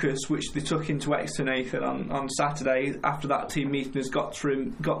focus which they took into Exeter, Nathan, on Saturday after that team meeting has got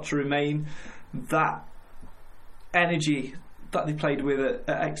to remain. That energy that they played with at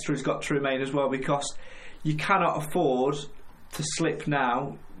Exeter has got to remain as well, because you cannot afford to slip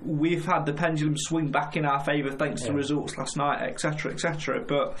now. We've had the pendulum swing back in our favour thanks to results last night, etc.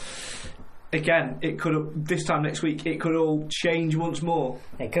 But again, it could this time next week it could all change once more.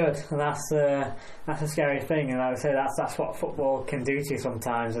 It could, and that's a scary thing. And I would say that's what football can do to you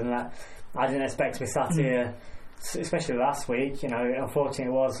sometimes. And I didn't expect to be sat here, especially last week. Unfortunately,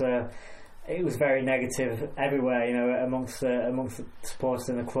 it was very negative everywhere. Amongst the supporters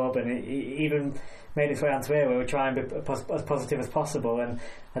in the club, and it even made its way onto here where we try and be as positive as possible. And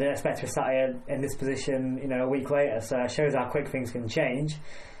I didn't expect to be sat here in this position, a week later. So it shows how quick things can change.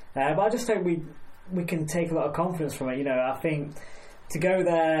 But I just hope we can take a lot of confidence from it. I think to go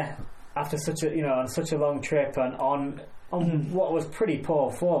there after such on such a long trip and on what was pretty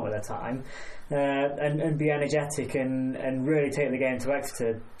poor form at the time, and be energetic and really take the game to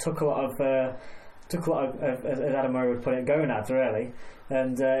Exeter took a lot of as Adam Murray would put it, gonads really.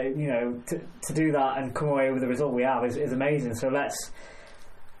 And to do that and come away with the result we have is amazing. So let's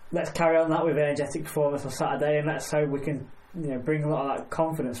let's carry on that with energetic performance on Saturday, and let's hope we can bring a lot of that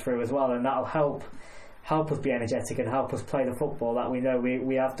confidence through as well, and that'll help us be energetic and help us play the football that we know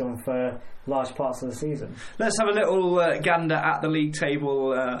we have done for large parts of the season. Let's have a little gander at the league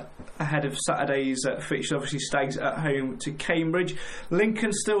table ahead of Saturday's fixture. Obviously, Stags at home to Cambridge.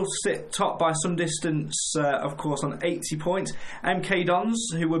 Lincoln still sit top by some distance, of course, on 80 points. MK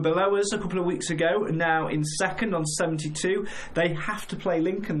Dons, who were below us a couple of weeks ago, are now in second on 72. They have to play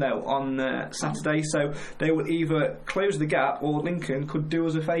Lincoln, though, on Saturday, so they will either close the gap or Lincoln could do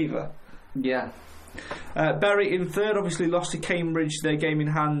us a favour. Yeah. Bury in third, obviously lost to Cambridge their game in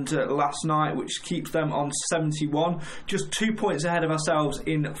hand last night, which keeps them on 71, just 2 points ahead of ourselves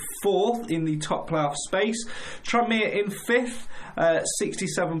in fourth in the top playoff space. Tranmere in fifth,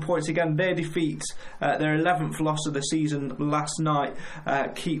 67 points. Again, their defeat, their 11th loss of the season last night,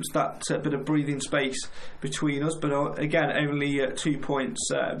 keeps that bit of breathing space between us, but again only 2 points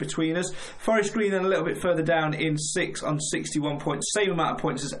between us. Forest Green then a little bit further down in sixth on 61 points, same amount of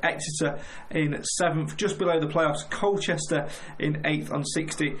points as Exeter in 7th, just below the playoffs. Colchester in 8th on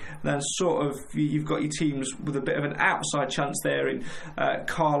 60. Then sort of you've got your teams with a bit of an outside chance there in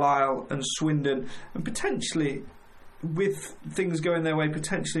Carlisle and Swindon, and potentially, with things going their way,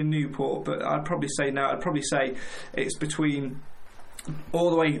 potentially Newport. But I'd probably say it's between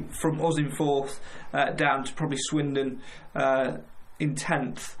all the way from us in 4th down to probably Swindon in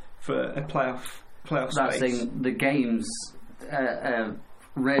 10th for a playoff That's space. The games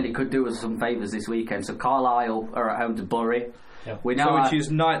really could do us some favours this weekend. So Carlisle are at home to Bury. Yep. Which is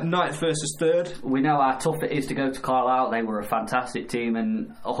ninth versus third. We know how tough it is to go to Carlisle. They were a fantastic team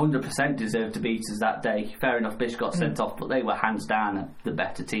and 100% deserved to beat us that day. Fair enough, Bish got sent off, but they were hands down the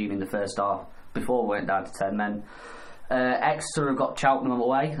better team in the first half before we went down to 10 men. Exeter have got Cheltenham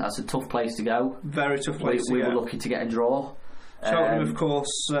away. That's a tough place to go. Very tough place to go. We were lucky to get a draw. Cheltenham, of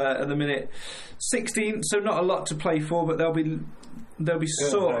course, at the minute 16, so not a lot to play for, but they'll be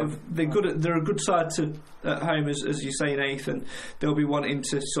sort of they're a good side to at home, as you say, in 8th, and they'll be wanting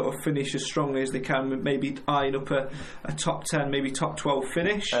to sort of finish as strongly as they can, maybe eyeing up a top 10, maybe top 12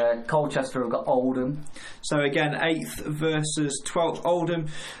 finish. Colchester have got Oldham, so again 8th versus 12th. Oldham,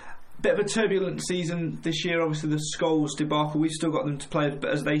 bit of a turbulent season this year, obviously the Scholes debacle. We've still got them to play,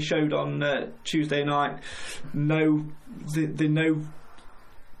 but as they showed on Tuesday night,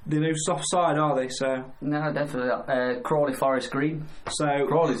 they're no soft side, are they? So no, definitely not. Crawley, Forest Green. So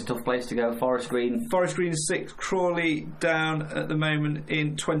Crawley's a tough place to go. Forest Green 6th, Crawley down at the moment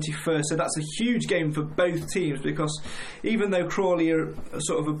in 21st. So that's a huge game for both teams, because even though Crawley are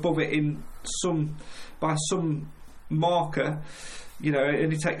sort of above it by some marker, it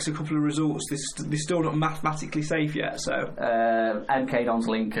only takes a couple of results. They're still not mathematically safe yet. So MK Dons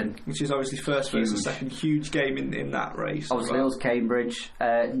Lincoln, which is obviously first versus second, huge game in that race. Obviously, it was Cambridge.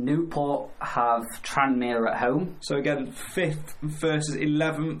 Newport have Tranmere at home. So again, 5th versus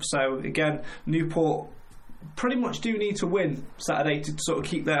 11th. So again, Newport pretty much do need to win Saturday to sort of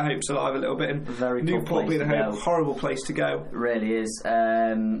keep their hopes alive a little bit. And very Newport being a horrible place to go. It really is.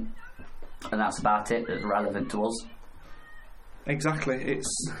 And that's about it. That's relevant to us. Exactly,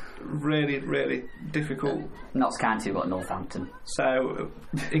 it's really, really difficult. Notts County have got Northampton. So,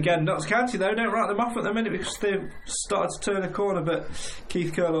 again, Notts County, though, don't write them off at the minute because they've started to turn a corner. But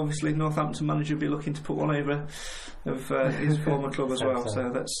Keith Curle, obviously, Northampton manager, will be looking to put one over of his former club as well.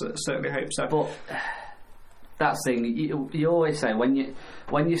 So let's certainly hope so. But that's the thing, you always say, when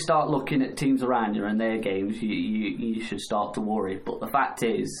you start looking at teams around you and their games, you should start to worry. But the fact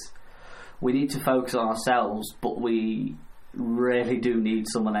is, we need to focus on ourselves, but we really do need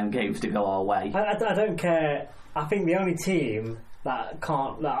some of them games to go our way. I don't care. I think the only team that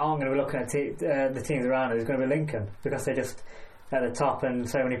aren't going to be looking at the teams around us is going to be Lincoln, because they're just at the top and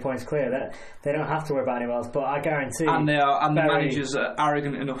so many points clear that they don't have to worry about anyone else. But I guarantee, and the managers are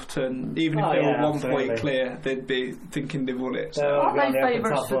arrogant enough to, even if they were 1 point clear, they'd be thinking they've won it. So. Aren't they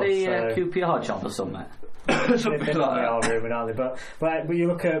favourites for the QPR job or something? They're not rumored, are they? But you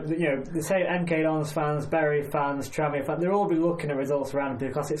look at the same MK Dons fans, Bury fans, Tranmere fans. They'll all be looking at results around them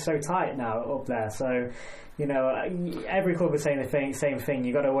because it's so tight now up there. So every club is saying the same thing.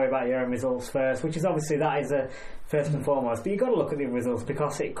 You've got to worry about your own results first, which is obviously that is first and foremost. But you've got to look at the results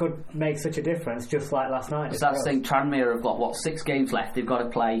because it could make such a difference, just like last night. So that's the thing. Tranmere have got 6 games left. They've got to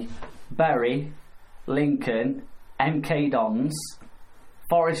play Bury, Lincoln, MK Dons,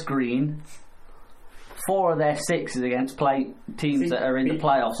 Forest Green. 4 of their 6 is against teams that are in the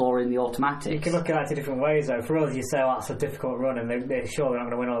playoffs or in the automatics. You can look at it 2 different ways, though. For us, you say, that's a difficult run, and they're sure they're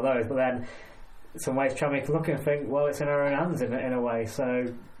not going to win all those. But then, some ways, Tranmere can look and think, well, it's in our own hands in a way. So,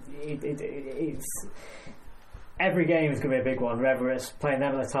 it's every game is going to be a big one, whether it's playing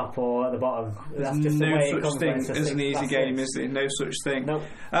them at the top or at the bottom. That's just no the way such thing as an easy game, is there? No such thing. Nope.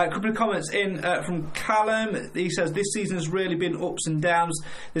 A couple of comments in from Callum. He says, this season has really been ups and downs.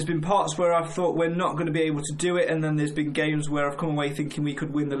 There's been parts where I've thought we're not going to be able to do it, and then there's been games where I've come away thinking we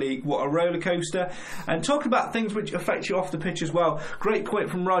could win the league. What a roller coaster. And talking about things which affect you off the pitch as well, great quote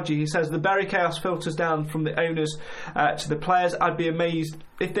from Roger. He says, the Bury chaos filters down from the owners to the players. I'd be amazed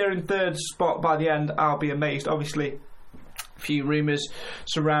if they're in third spot by the end. I'll be amazed. Obviously, a few rumours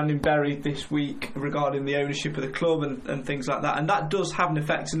surrounding Bury this week regarding the ownership of the club and things like that, and that does have an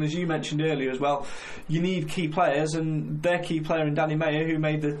effect. And as you mentioned earlier as well, you need key players, and their key player in Danny Mayer, who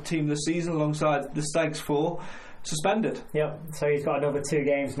made the team this season alongside the Stags 4, suspended. Yep, so he's got another 2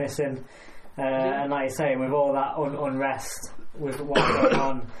 games missing, and like you say, with all that unrest with what's going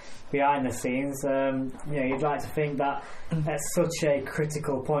on behind the scenes, you'd like to think that at such a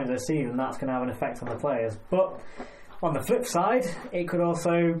critical point of the season that's going to have an effect on the players. But on the flip side, it could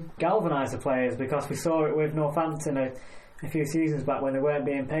also galvanise the players, because we saw it with Northampton a few seasons back when they weren't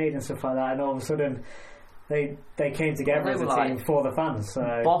being paid and stuff like that, and all of a sudden they came together as a team for the fans.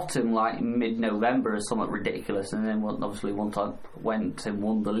 So. Bottom mid-November is somewhat ridiculous, and then obviously one time went and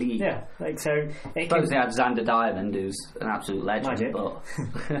won the league. Yeah, so I suppose they had Xander Diamond, who's an absolute legend. But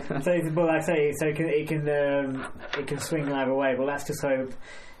like I say, it can swing either way. But let's just hope,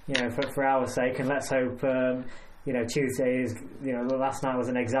 for our sake, and let's hope. Tuesday is, last night was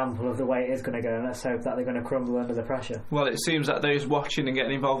an example of the way it is going to go, and let's hope that they're going to crumble under the pressure. Well, it seems that those watching and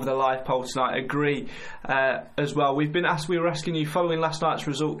getting involved with the live poll tonight agree as well. We've been asked, we were asking you, following last night's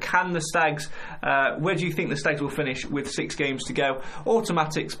result, can the Stags, where do you think the Stags will finish with 6 games to go?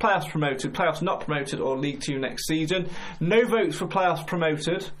 Automatics, playoffs promoted, playoffs not promoted, or League 2 next season? No votes for playoffs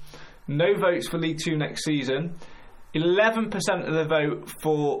promoted, no votes for League 2 next season. 11% of the vote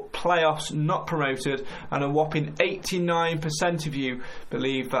for playoffs not promoted, and a whopping 89% of you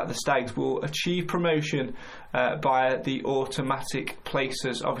believe that the Stags will achieve promotion by the automatic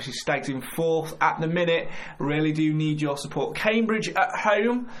places. Obviously, Stags in 4th at the minute. Really do need your support. Cambridge at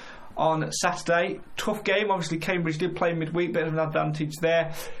home on Saturday. Tough game. Obviously, Cambridge did play midweek, bit of an advantage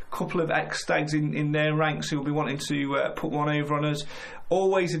there. Couple of ex-Stags in their ranks who will be wanting to put one over on us.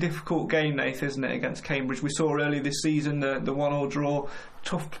 Always a difficult game, Nath, isn't it, against Cambridge? We saw earlier this season the 1-1 draw.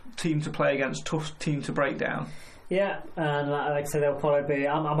 Tough team to play against, tough team to break down. Yeah, and like I said, they'll probably be.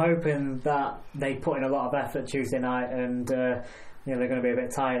 I'm hoping that they put in a lot of effort Tuesday night, and they're going to be a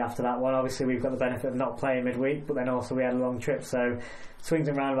bit tired after that one. Obviously, we've got the benefit of not playing midweek, but then also we had a long trip, so swings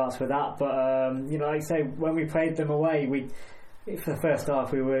and roundabouts with that. But like you say, when we played them away, for the first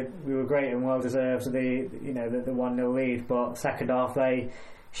half we were great and well deserved the 1-0 lead, but second half they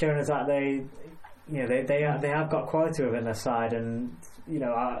shown us that they have got quality within their side, and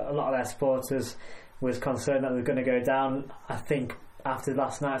a lot of their supporters was concerned that they were going to go down. I think after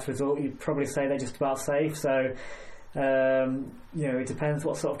last night's result you'd probably say they're just about safe, so it depends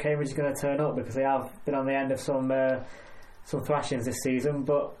what sort of Cambridge is going to turn up, because they have been on the end of some thrashings this season,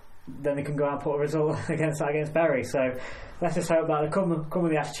 but then they can go out and put a result against Bury. So let's just hope that they come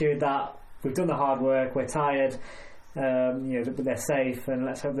with the attitude that we've done the hard work, we're tired, but they're safe, and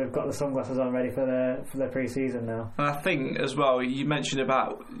let's hope they've got the sunglasses on ready for their pre-season now. And I think as well, you mentioned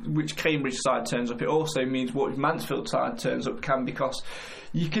about which Cambridge side turns up, it also means what Mansfield side turns up can, because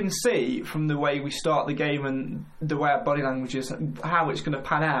you can see from the way we start the game and the way our body language is how it's going to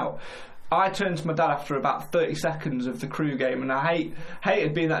pan out. I turned to my dad after about 30 seconds of the Crewe game, and I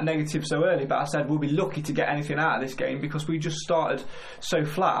hated being that negative so early, but I said we'll be lucky to get anything out of this game because we just started so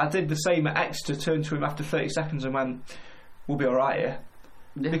flat. I did the same at Exeter, turned to him after 30 seconds and went, we'll be alright here.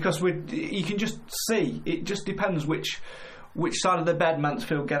 Yeah. Because you can just see, it just depends which side of the bed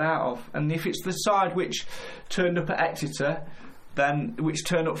Mansfield get out of. And if it's the side which turned up at Exeter, then which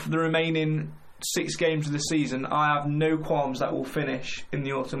turned up for the remaining 6 games of the season, I have no qualms that will finish in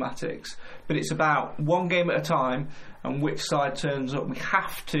the automatics. But it's about one game at a time and which side turns up. We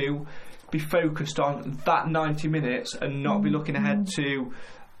have to be focused on that 90 minutes and not be looking ahead to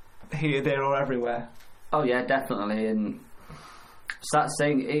here, there or everywhere. Oh yeah, definitely. And so that's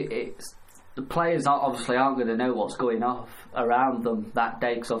saying it's the players aren't going to know what's going off around them that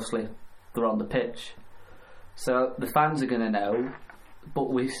day, because obviously they're on the pitch. So the fans are going to know.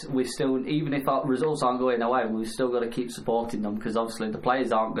 But we still, even if our results aren't going away, we've still got to keep supporting them, because obviously the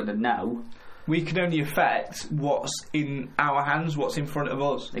players aren't going to know. We can only affect what's in our hands, what's in front of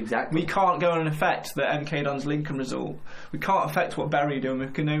us. Exactly. We can't go and affect the MK Dons Lincoln result. We can't affect what Bury do, and we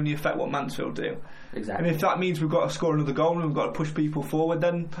can only affect what Mansfield do. Exactly. And if that means we've got to score another goal and we've got to push people forward,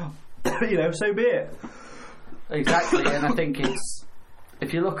 then so be it. Exactly. And I think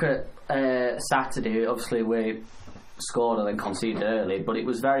if you look at Saturday, obviously we scored and then conceded early, but it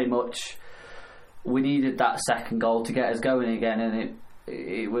was very much we needed that second goal to get us going again, and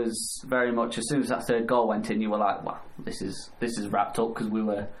it was very much as soon as that third goal went in, you were like, well, this is wrapped up, because we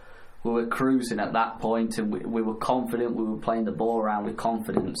were cruising at that point, and we were confident, we were playing the ball around with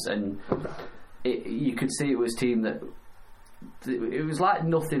confidence, and you could see it was a team that it was like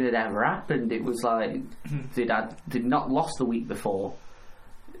nothing had ever happened. It was like they'd not lost the week before,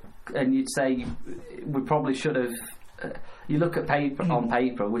 and you'd say we probably should have. You look at on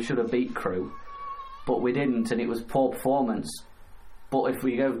paper, we should have beat Crewe, but we didn't, and it was poor performance. But if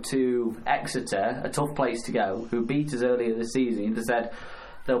we go to Exeter, a tough place to go, who beat us earlier this season, they said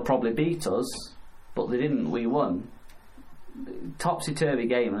they'll probably beat us, but they didn't. We won. Topsy-turvy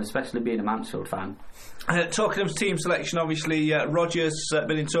game, and especially being a Mansfield fan. Talking of team selection, obviously Roger's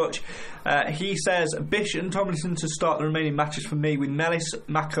been in touch. He says Bish and Tomlinson to start the remaining matches for me, with Mellis,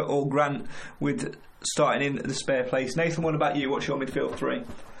 Macca or Grant with starting in the spare place. Nathan, what about you? What's your midfield three?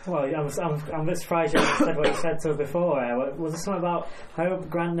 Well, I'm a bit surprised you said what you said to us before. Was there something about I hope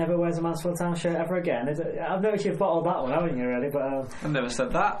Grant never wears a Mansfield Town shirt ever again? I've noticed you've bottled that one, haven't you, really? But I've never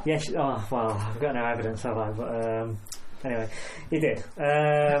said that. Yes. Oh, well, I've got no evidence, have I? But anyway, you did.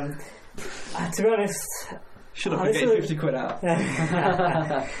 To be honest, should have been getting 50 quid out.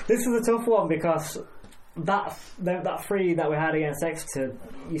 This is a tough one, because that three that we had against Exeter,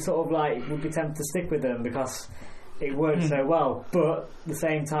 you sort of like would be tempted to stick with them because it worked so well. But at the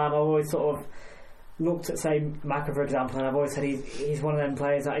same time, I've always sort of looked at, say, Macca, for example, and I've always said he's one of them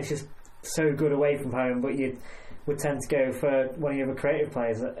players that is just so good away from home, but you would tend to go for one of your other creative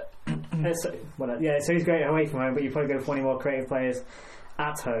players. So he's great away from home, but you probably go for one of your more creative players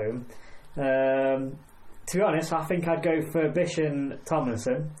at home. To be honest, I think I'd go for Bish and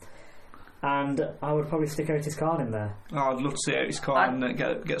Tomlinson, and I would probably stick Otis Khan in there. I'd love to see Otis Khan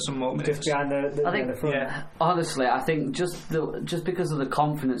get some more minutes. Just behind the front. Yeah. Honestly, I think just because of the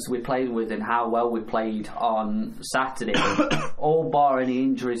confidence we played with and how well we played on Saturday, all bar any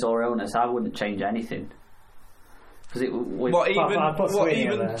injuries or illness, I wouldn't change anything. Because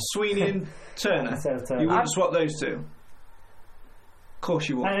even Sweeney and Turner? You wouldn't swap those two? Of course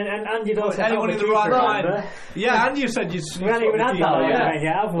you would. And you'd also anyone in the right line. Yeah, and you said you'd swap. We haven't even had that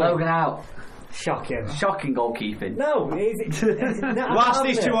yet, Logan out. Shocking goalkeeping. No, whilst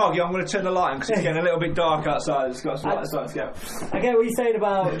these two argue, I'm going to turn the light on because it's getting a little bit dark outside. It's got some light starting to go. I get what you're saying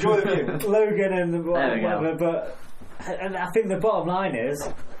about Logan and whatever, but and I think the bottom line is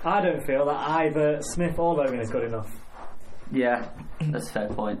I don't feel that either Smith or Logan is good enough. Yeah, that's a fair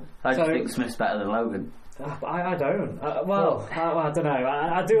point. I just think Smith's better than Logan. I don't. I don't know.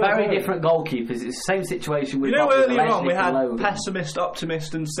 I do. Very different goalkeepers. It's the same situation with. Earlier on we had pessimist,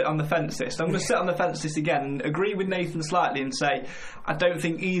 optimist, and sit on the fenceist. I'm going to sit on the fenceist again and agree with Nathan slightly and say I don't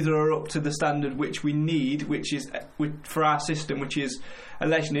think either are up to the standard which we need, which is for our system, which is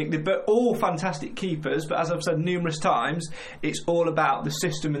Alejnik. They're all fantastic keepers, but as I've said numerous times, it's all about the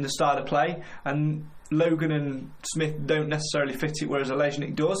system and the style of play, and Logan and Smith don't necessarily fit it, whereas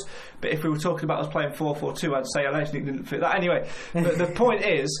Alejnik does. But if we were talking about us playing 4-4-2, I'd say Alejnik didn't fit that. Anyway, but the point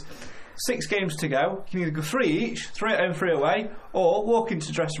is, 6 games to go. You can either go 3 each, 3 at home, 3 away, or walk into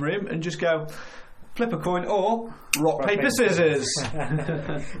the dressing room and just go flip a coin or rock paper scissors.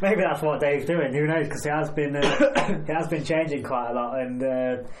 Maybe that's what Dave's doing. Who knows? Because it has been changing quite a lot, and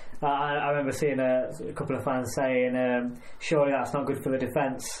I remember seeing a couple of fans saying, "Surely that's not good for the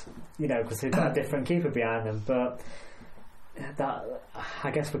defence." Because they've got a different keeper behind them. But that,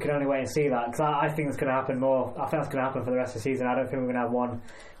 I guess we can only wait and see that, because I think it's going to happen more. I think that's going to happen for the rest of the season. I don't think we're going to have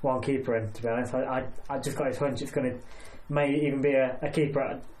one keeper in, to be honest. I just got this hunch it's going to may even be a keeper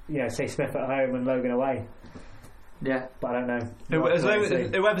at, say Smith at home and Logan away. Yeah, but I don't know.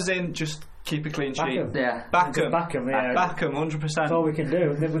 Whoever's in, just keep a clean sheet. Back them. Yeah. Back them, 100%. That's all we can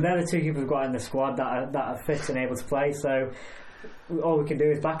do. They're the two keepers we've got in the squad that are fit and able to play. So all we can do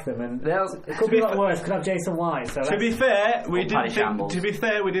is back them, and it could be a lot worse. Could have Jason White. So to be fair, we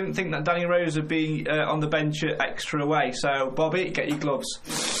didn't think that Danny Rose would be on the bench at Extra away. So Bobby, get your gloves.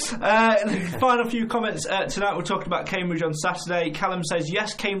 Final few comments tonight. We're talking about Cambridge on Saturday. Callum says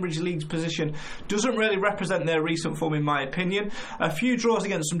yes, Cambridge League's position doesn't really represent their recent form, in my opinion. A few draws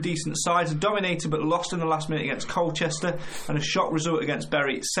against some decent sides, dominated but lost in the last minute against Colchester, and a shock result against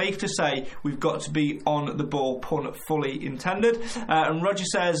Bury. Safe to say we've got to be on the ball, pun fully intended. And Roger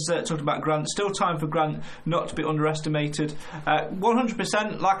says, talking about Grant, still time for Grant not to be underestimated.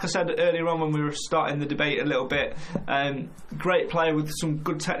 100%, like I said earlier on when we were starting the debate a little bit, great player with some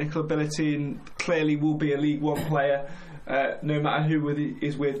good technical ability, and clearly will be a League One player no matter who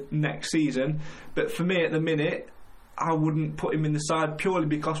is with next season. But for me at the minute, I wouldn't put him in the side purely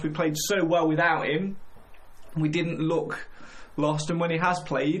because we played so well without him. We didn't look lost, and when he has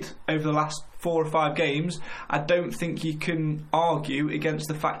played over the last 4 or 5 games, I don't think you can argue against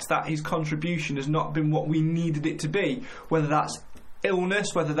the fact that his contribution has not been what we needed it to be, whether that's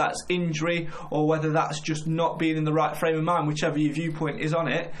illness, whether that's injury, or whether that's just not being in the right frame of mind, whichever your viewpoint is on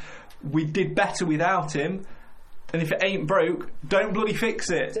it. We did better without him, and if it ain't broke, don't bloody fix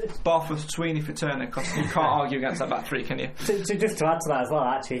it. Bar for Sweeney for Turner, because you can't argue against that back three, can you? Just to add to that as well,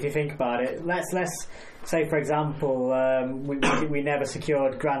 actually, if you think about it, let's say, for example, we never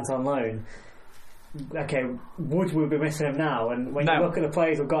secured Grant on loan. Okay, would we be missing him now? And when you look at the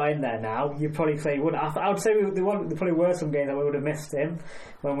players we've got in there now, you probably say would. I would say there probably were some games that we would have missed him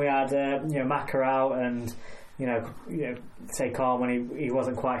when we had Maka out and say Carl when he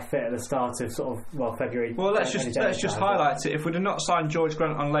wasn't quite fit at the start of sort of February. Well, let's just highlight it. If we'd have not signed George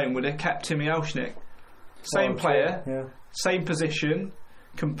Grant on loan, we'd have kept Timmy Elshnik. Same player, same position,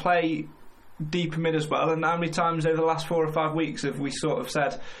 can play deeper mid as well. And how many times over the last 4 or 5 weeks have we sort of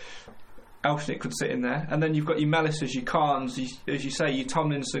said Elshnik could sit in there? And then you've got your Mellis's, your Carnes, as you say, your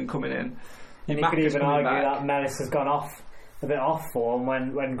Tomlinson coming in. And you could even argue that Mellis has gone a bit off form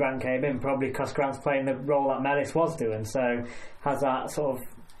when Grant came in, probably because Grant's playing the role that Mellis was doing. So has that sort of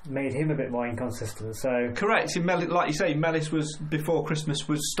made him a bit more inconsistent? So correct. Like you say, Mellis was before Christmas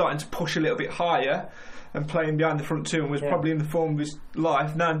was starting to push a little bit higher and playing behind the front two, and was probably in the form of his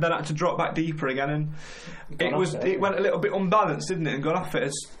life. Now then had to drop back deeper again, and it went a little bit unbalanced, didn't it? And got off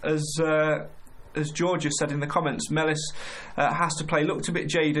it as Georgia said in the comments. Mellis has to play. Looked a bit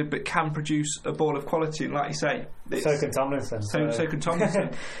jaded, but can produce a ball of quality. And like you say, so can Tomlinson. So can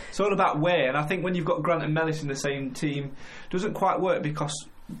Tomlinson. It's all about where. And I think when you've got Grant and Mellis in the same team, it doesn't quite work because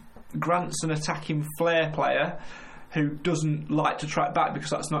Grant's an attacking flair player who doesn't like to track back because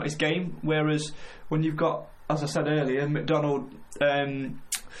that's not his game. Whereas when you've got, as I said earlier, McDonald,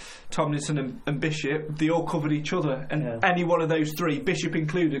 Tomlinson and Bishop, they all covered each other, and any one of those three, Bishop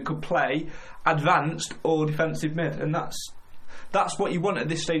included, could play advanced or defensive mid, and that's what you want at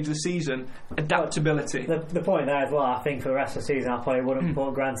this stage of the season, adaptability. The point there as well, I think for the rest of the season I probably wouldn't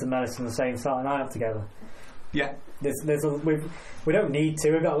put Grant and Mellis in the same starting lineup together. Yeah, we don't need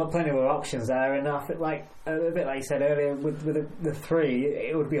to. We've got plenty of other options there, and I feel like a bit like you said earlier with the three,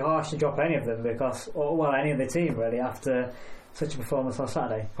 it would be harsh to drop any of them any of the team really after such a performance on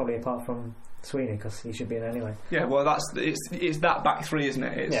Saturday. Probably apart from Sweeney because he should be in anyway. Yeah, well it's that back three, isn't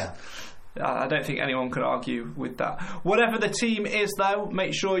it? I don't think anyone could argue with that. Whatever the team is, though,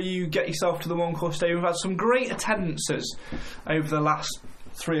 make sure you get yourself to the One Call Stadium. We've had some great attendances over the last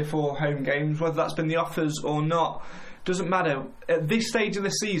 3 or 4 home games, whether that's been the offers or not. Doesn't matter. At this stage of the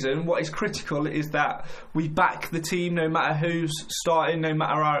season, what is critical is that we back the team no matter who's starting, no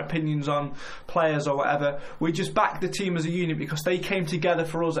matter our opinions on players or whatever. We just back the team as a unit because they came together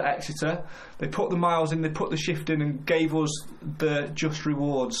for us at Exeter. They put the miles in, they put the shift in and gave us the just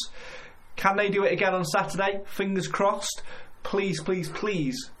rewards. Can they do it again on Saturday? Fingers crossed. Please, please,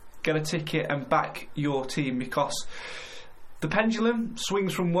 please get a ticket and back your team because the pendulum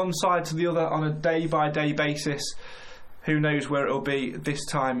swings from one side to the other on a day-by-day basis. Who knows where it'll be this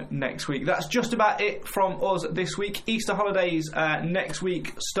time next week. That's just about it from us this week. Easter holidays next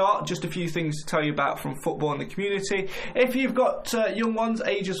week start. Just a few things to tell you about from football in the community. If you've got young ones,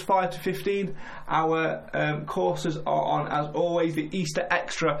 ages 5 to 15, our courses are on as always. The Easter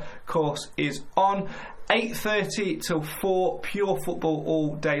Extra course is on. 8:30 till 4, pure football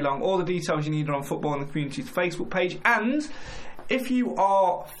all day long. All the details you need are on Football in the Community's Facebook page. And if you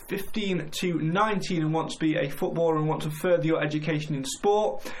are 15 to 19 and want to be a footballer and want to further your education in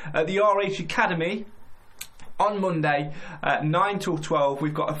sport, at the RH Academy on Monday, 9 till 12,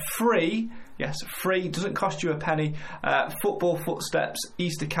 we've got a free, doesn't cost you a penny, Football Footsteps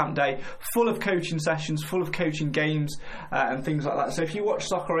Easter Camp Day, full of coaching sessions, full of coaching games and things like that. So if you watch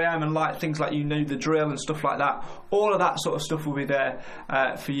Soccer AM and like things like the drill and stuff like that, all of that sort of stuff will be there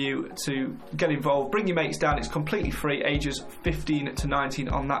for you to get involved. Bring your mates down. It's completely free, ages 15 to 19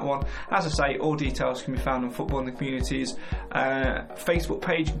 on that one. As I say, all details can be found on Football in the Community's Facebook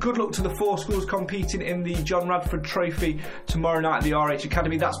page. Good luck to the 4 schools competing in the John Radford Trophy tomorrow night at the RH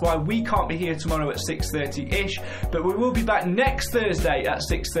Academy. That's why we can't be here tomorrow at 6:30ish, but we will be back next Thursday at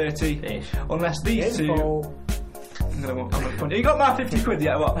 6:30 unless these two you got my 50 quid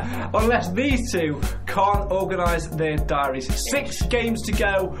yet, what? Unless these two can't organise their diaries. 6 games to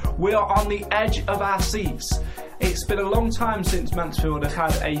go. We are on the edge of our seats. It's been a long time since Mansfield has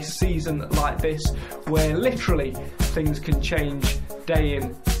had a season like this where literally things can change day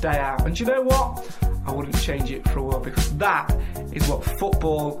in, day out. And do you know what? I wouldn't change it for a while because that is what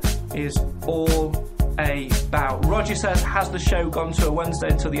football is all about. Roger says, has the show gone to a Wednesday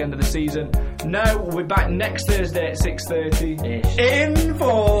until the end of the season? No, we'll be back next Thursday at 6:30 in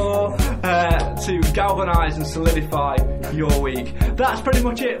for to galvanise and solidify your week. That's pretty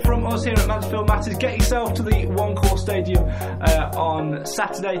much it from us here at Mansfield Matters. Get yourself to the One Call Stadium on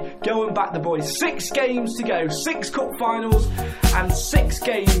Saturday. Go and back the boys. 6 games to go, 6 cup finals and 6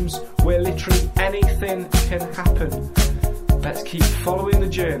 games where literally anything can happen. Let's keep following the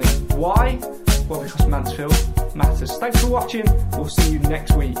journey. Why? Well, because Mansfield matters. Thanks for watching. We'll see you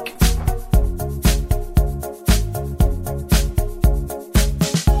next week.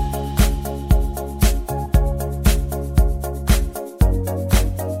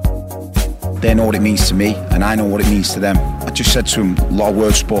 They know what it means to me, and I know what it means to them. I just said to them, a lot of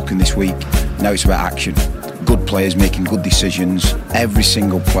words spoken this week. Now it's about action. Good players making good decisions. Every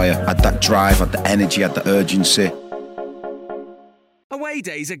single player had that drive, had the energy, had the urgency. Away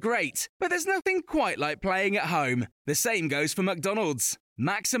days are great, but there's nothing quite like playing at home. The same goes for McDonald's.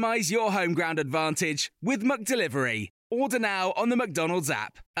 Maximise your home ground advantage with McDelivery. Order now on the McDonald's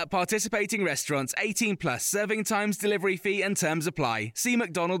app. At participating restaurants, 18 plus serving times, delivery fee and terms apply. See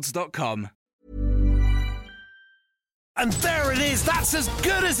mcdonalds.com. And there it is, that's as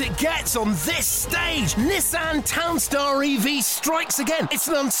good as it gets on this stage. Nissan Townstar EV strikes again. It's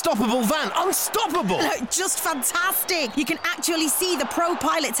an unstoppable van, unstoppable. Just fantastic. You can actually see the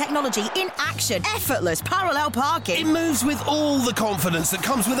ProPilot technology in action. Effortless parallel parking. It moves with all the confidence that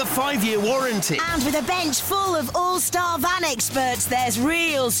comes with a 5-year warranty. And with a bench full of all-star van experts, there's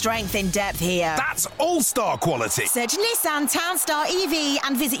real strength in depth here. That's all-star quality. Search Nissan Townstar EV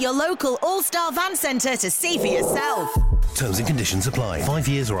and visit your local all-star van centre to see for yourself. Terms and conditions apply. 5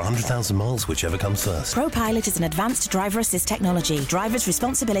 years or 100,000 miles, whichever comes first. ProPilot is an advanced driver assist technology. Driver's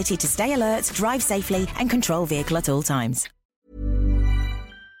responsibility to stay alert, drive safely, and control vehicle at all times.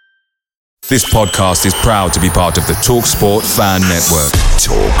 This podcast is proud to be part of the TalkSport Fan Network.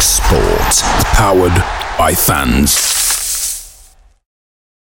 TalkSport. Powered by fans.